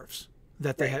Jackson's dwarves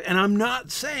that they have. And I'm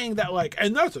not saying that like,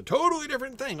 and that's a totally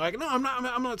different thing. Like, no, I'm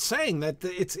not saying that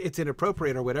it's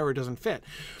inappropriate or whatever, it doesn't fit.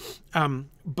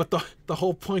 But the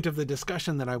whole point of the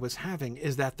discussion that I was having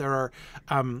is that there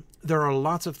are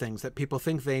lots of things that people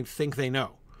think they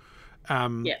know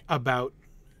about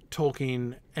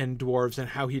Tolkien and dwarves and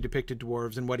how he depicted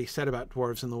dwarves and what he said about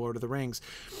dwarves in The Lord of the Rings,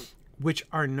 which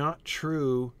are not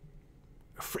true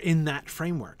in that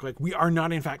framework. Like, we are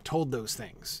not in fact told those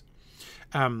things.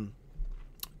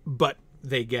 But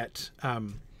they get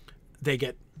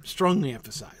strongly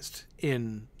emphasized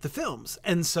in the films,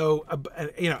 and so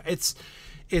it's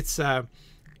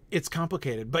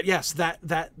complicated. But yes,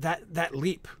 that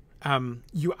leap.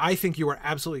 I think you are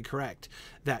absolutely correct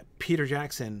that Peter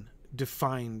Jackson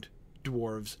defined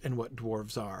dwarves and what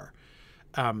dwarves are,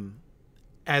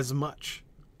 as much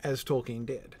as Tolkien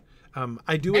did.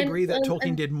 I do agree that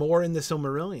Tolkien did more in the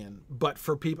Silmarillion, but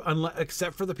for people,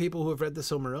 except for the people who have read the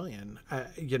Silmarillion,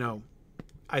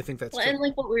 I think that's true. And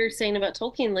like what we were saying about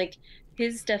Tolkien, like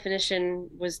his definition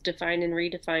was defined and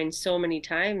redefined so many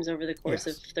times over the course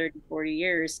of 30, 40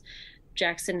 years.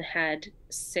 Jackson had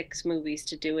 6 movies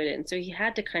to do it in, so he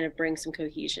had to kind of bring some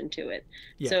cohesion to it.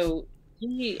 Yes. So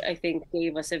he, I think,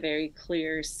 gave us a very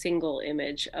clear single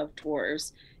image of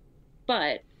dwarves,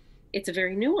 but it's a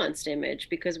very nuanced image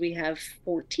because we have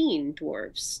 14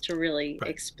 dwarves to really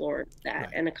explore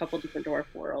that, and a couple different dwarf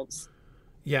worlds.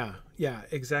 Yeah,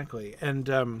 exactly. And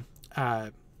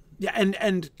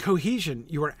and cohesion,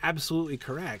 you are absolutely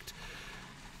correct.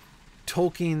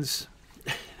 Tolkien's,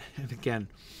 and again,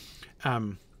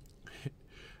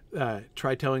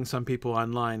 try telling some people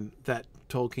online that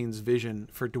Tolkien's vision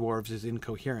for dwarves is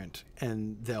incoherent,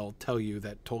 and they'll tell you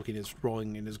that Tolkien is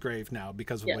rolling in his grave now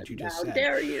because of what you just said. How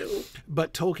dare you?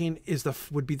 But Tolkien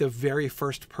would be the very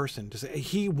first person to say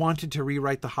he wanted to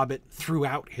rewrite The Hobbit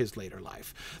throughout his later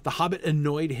life. The Hobbit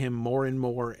annoyed him more and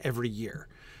more every year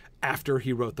after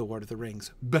he wrote The Lord of the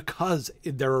Rings, because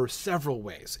there are several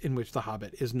ways in which The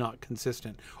Hobbit is not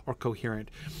consistent or coherent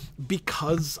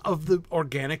because of the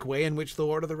organic way in which The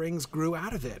Lord of the Rings grew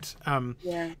out of it.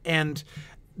 And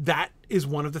that is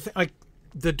one of the things, like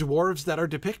the dwarves that are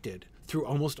depicted through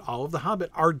almost all of The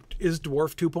Hobbit is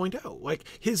Dwarf 2.0. Like,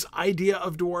 his idea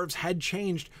of dwarves had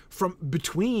changed from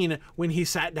between when he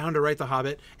sat down to write The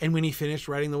Hobbit and when he finished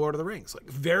writing The Lord of the Rings. Like,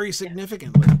 very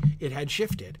significantly, it had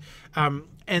shifted.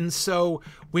 And so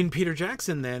when Peter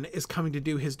Jackson then is coming to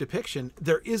do his depiction,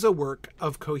 there is a work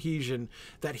of cohesion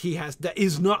that he has that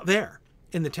is not there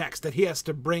in the text, that he has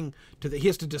to bring to he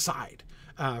has to decide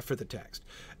for the text.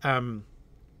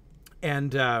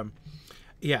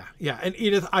 Yeah. And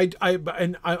Edith,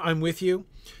 I'm with you.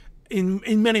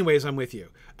 In many ways, I'm with you.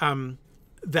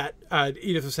 That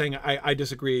Edith was saying, I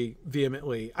disagree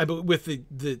vehemently. With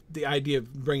the idea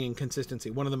of bringing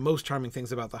consistency. One of the most charming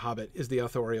things about The Hobbit is the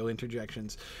authorial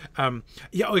interjections.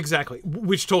 Exactly.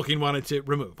 Which Tolkien wanted to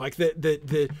remove. Like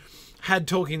had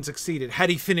Tolkien succeeded, had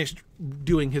he finished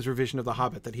doing his revision of The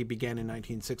Hobbit that he began in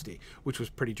 1960, which was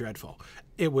pretty dreadful,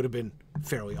 it would have been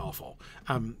fairly awful.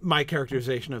 My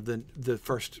characterization of the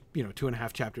first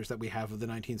 2.5 chapters that we have of the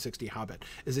 1960 Hobbit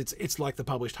is it's like the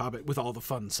published Hobbit with all the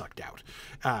fun sucked out.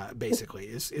 Basically,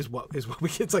 is what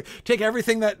we. It's like, take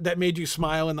everything that made you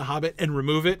smile in The Hobbit and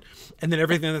remove it, and then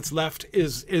everything that's left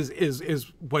is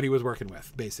what he was working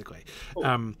with, basically.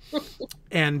 So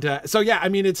yeah, I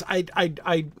mean, it's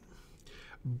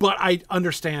but I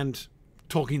understand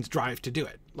Tolkien's drive to do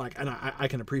it. Like, and I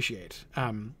can appreciate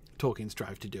Tolkien's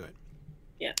drive to do it.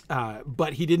 Yeah.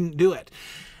 But he didn't do it.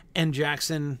 And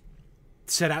Jackson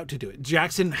set out to do it.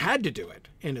 Jackson had to do it,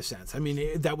 in a sense. I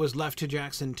mean, that was left to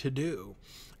Jackson to do.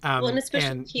 And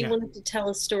especially if he wanted to tell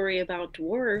a story about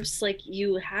dwarves, like,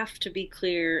 you have to be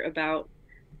clear about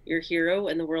your hero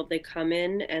and the world they come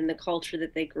in and the culture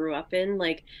that they grew up in.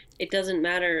 Like, it doesn't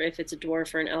matter if it's a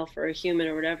dwarf or an elf or a human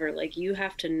or whatever. Like, you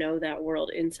have to know that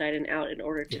world inside and out in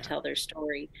order to tell their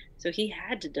story. So he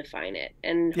had to define it,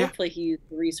 and hopefully he used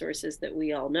the resources that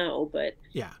we all know, but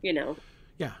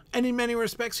and in many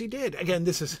respects he did. Again,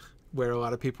 this is where a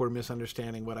lot of people were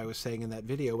misunderstanding what I was saying in that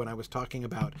video when I was talking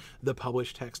about the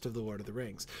published text of The Lord of the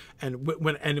Rings. And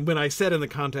when I said in the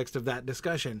context of that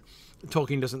discussion,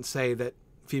 Tolkien doesn't say that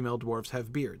female dwarves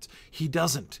have beards. He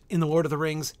doesn't. In The Lord of the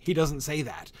Rings, he doesn't say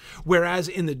that. Whereas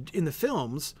in the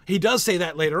films, he does say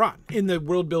that later on. In the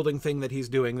world building thing that he's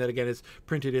doing, that again is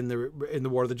printed in the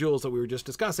War of the Jewels that we were just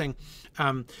discussing,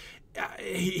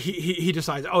 he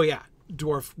decides, oh yeah,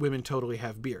 dwarf women totally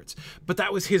have beards. But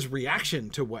that was his reaction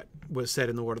to what was said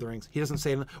in The Lord of the Rings. He doesn't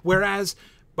say it. Whereas,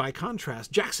 by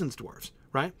contrast, Jackson's dwarves,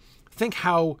 right? Think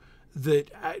how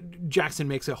Jackson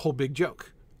makes a whole big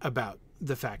joke about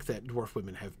the fact that dwarf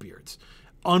women have beards.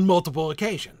 on multiple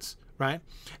occasions, right?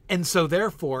 And so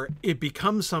therefore it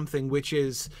becomes something which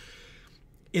is,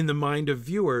 in the mind of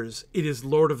viewers, it is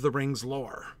Lord of the Rings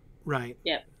lore, right?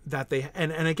 Yeah. That they,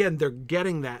 and again, they're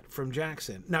getting that from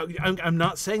Jackson. Now, I'm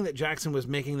not saying that Jackson was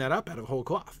making that up out of whole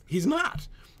cloth. He's not.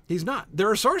 He's not. There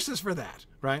are sources for that,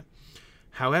 right?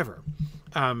 However,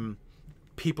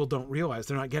 people don't realize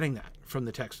they're not getting that from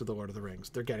the text of the Lord of the Rings.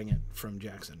 They're getting it from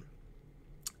Jackson.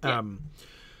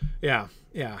 Yeah.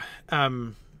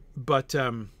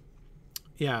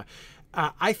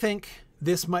 I think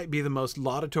this might be the most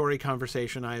laudatory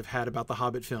conversation I have had about the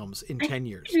Hobbit films in 10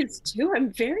 years. It's too.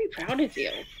 I'm very proud of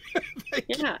you.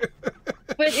 Yeah.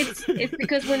 But it's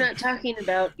because we're not talking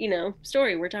about,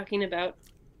 story. We're talking about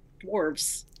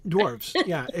dwarves.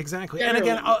 Yeah, exactly. And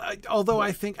again, although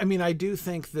I do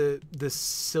think the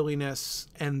silliness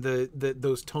and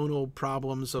those tonal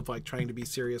problems of like trying to be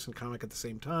serious and comic at the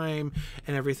same time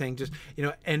and everything just,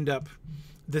 end up,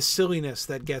 the silliness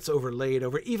that gets overlaid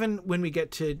over, even when we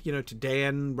get to, to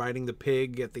Dan riding the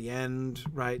pig at the end,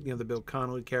 right? The Bill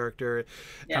Connolly character.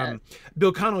 Yeah.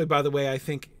 Bill Connolly, by the way, I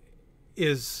think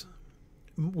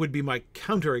would be my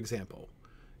counterexample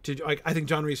to, like, I think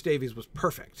John Rhys Davies was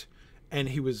perfect. And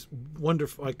he was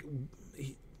wonderful.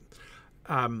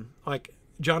 Like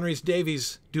John Rhys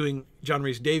Davies doing John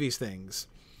Rhys Davies things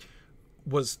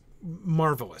was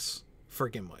marvelous for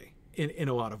Gimli in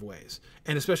a lot of ways,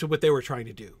 and especially what they were trying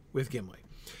to do with Gimli.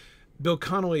 Bill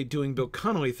Connolly doing Bill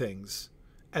Connolly things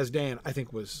as Dan, I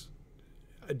think, was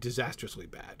disastrously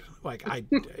bad.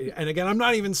 And again, I'm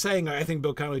not even saying I think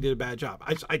Bill Connolly did a bad job.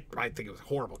 I think it was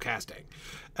horrible casting.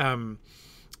 Anyway.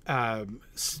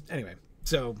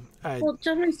 So,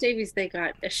 John Rhys Davies, they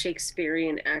got a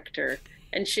Shakespearean actor,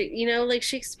 and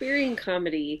Shakespearean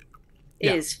comedy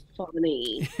is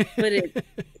funny, but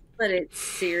it's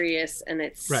serious and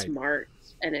it's smart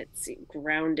and it's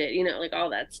grounded, all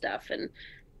that stuff. And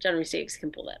John Rhys Davies can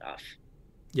pull that off.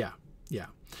 Yeah.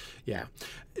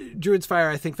 Druid's Fire,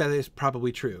 I think that is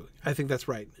probably true. I think that's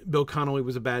right. Bill Connolly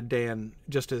was a bad Dan,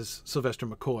 just as Sylvester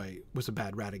McCoy was a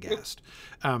bad Radagast.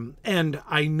 And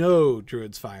I know,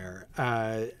 Druid's Fire,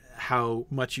 how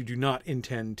much you do not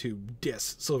intend to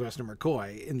diss Sylvester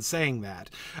McCoy in saying that.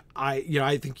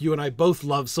 I think you and I both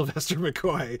love Sylvester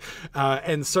McCoy,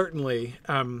 and certainly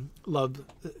love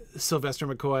Sylvester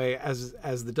McCoy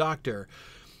as the Doctor.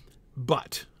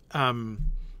 But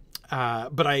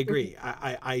I agree.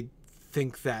 I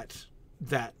think that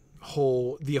the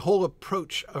whole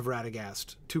approach of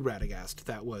Radagast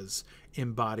that was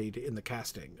embodied in the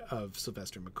casting of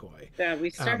Sylvester McCoy. Yeah, we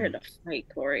started a fight,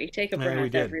 Corey. Take a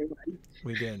breath, everyone.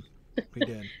 We did.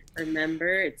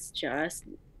 Remember, it's just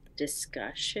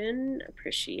discussion,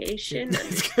 appreciation,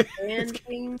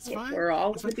 understanding. We're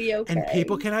all going to be okay. And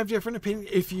people can have different opinions.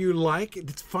 If you like,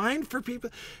 it's fine for people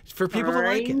to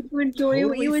like it. To enjoy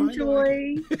what you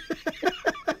enjoy.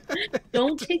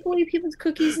 Don't take away people's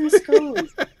cookies and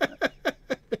scones. All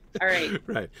right.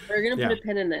 We're going to put a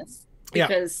pin in this.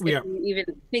 Because if you even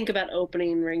think about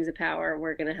opening Rings of Power,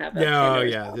 we're going to have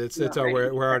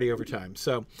we're already over time.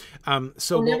 So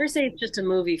we'll never say it's just a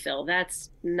movie, Phil. That's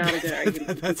not a good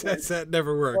argument. that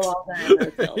never works.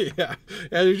 Yeah,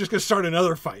 you're just going to start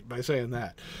another fight by saying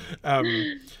that.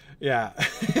 Yeah.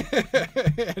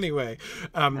 Anyway,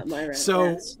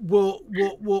 so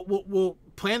we'll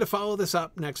plan to follow this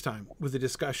up next time with a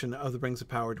discussion of the Rings of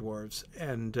Power dwarves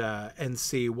and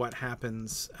see what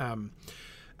happens.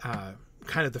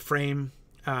 Kind of the frame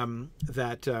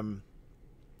that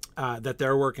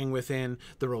they're working within,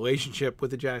 the relationship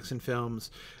with the Jackson films.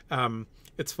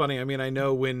 It's funny. I mean, I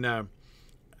know when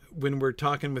we're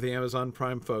talking with the Amazon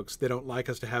Prime folks, they don't like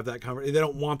us to have that conversation. They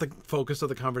don't want the focus of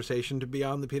the conversation to be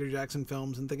on the Peter Jackson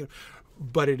films and thinking,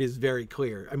 but it is very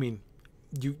clear. I mean,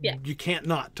 you can't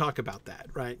not talk about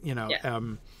that, right?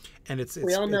 And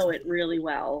we all know it really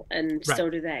well, and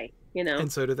so do they.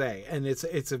 And so do they, and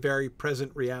it's a very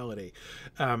present reality.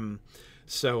 Anyway,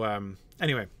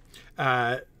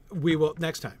 we will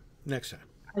next time.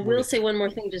 I will say one more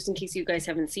thing, just in case you guys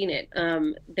haven't seen it.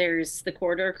 There's the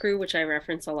Corridor Crew, which I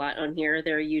reference a lot on here.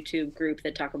 They're a YouTube group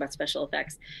that talk about special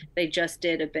effects. They just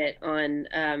did a bit on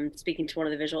speaking to one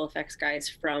of the visual effects guys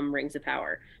from Rings of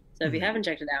Power. So if you haven't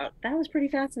checked it out, that was pretty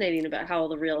fascinating about how all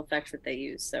the real effects that they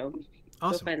use. So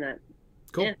awesome. Go find that.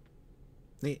 Cool. Yeah.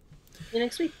 Neat. See you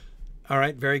next week. All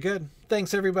right. Very good.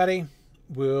 Thanks, everybody.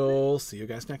 We'll see you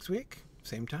guys next week.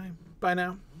 Same time. Bye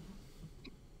now.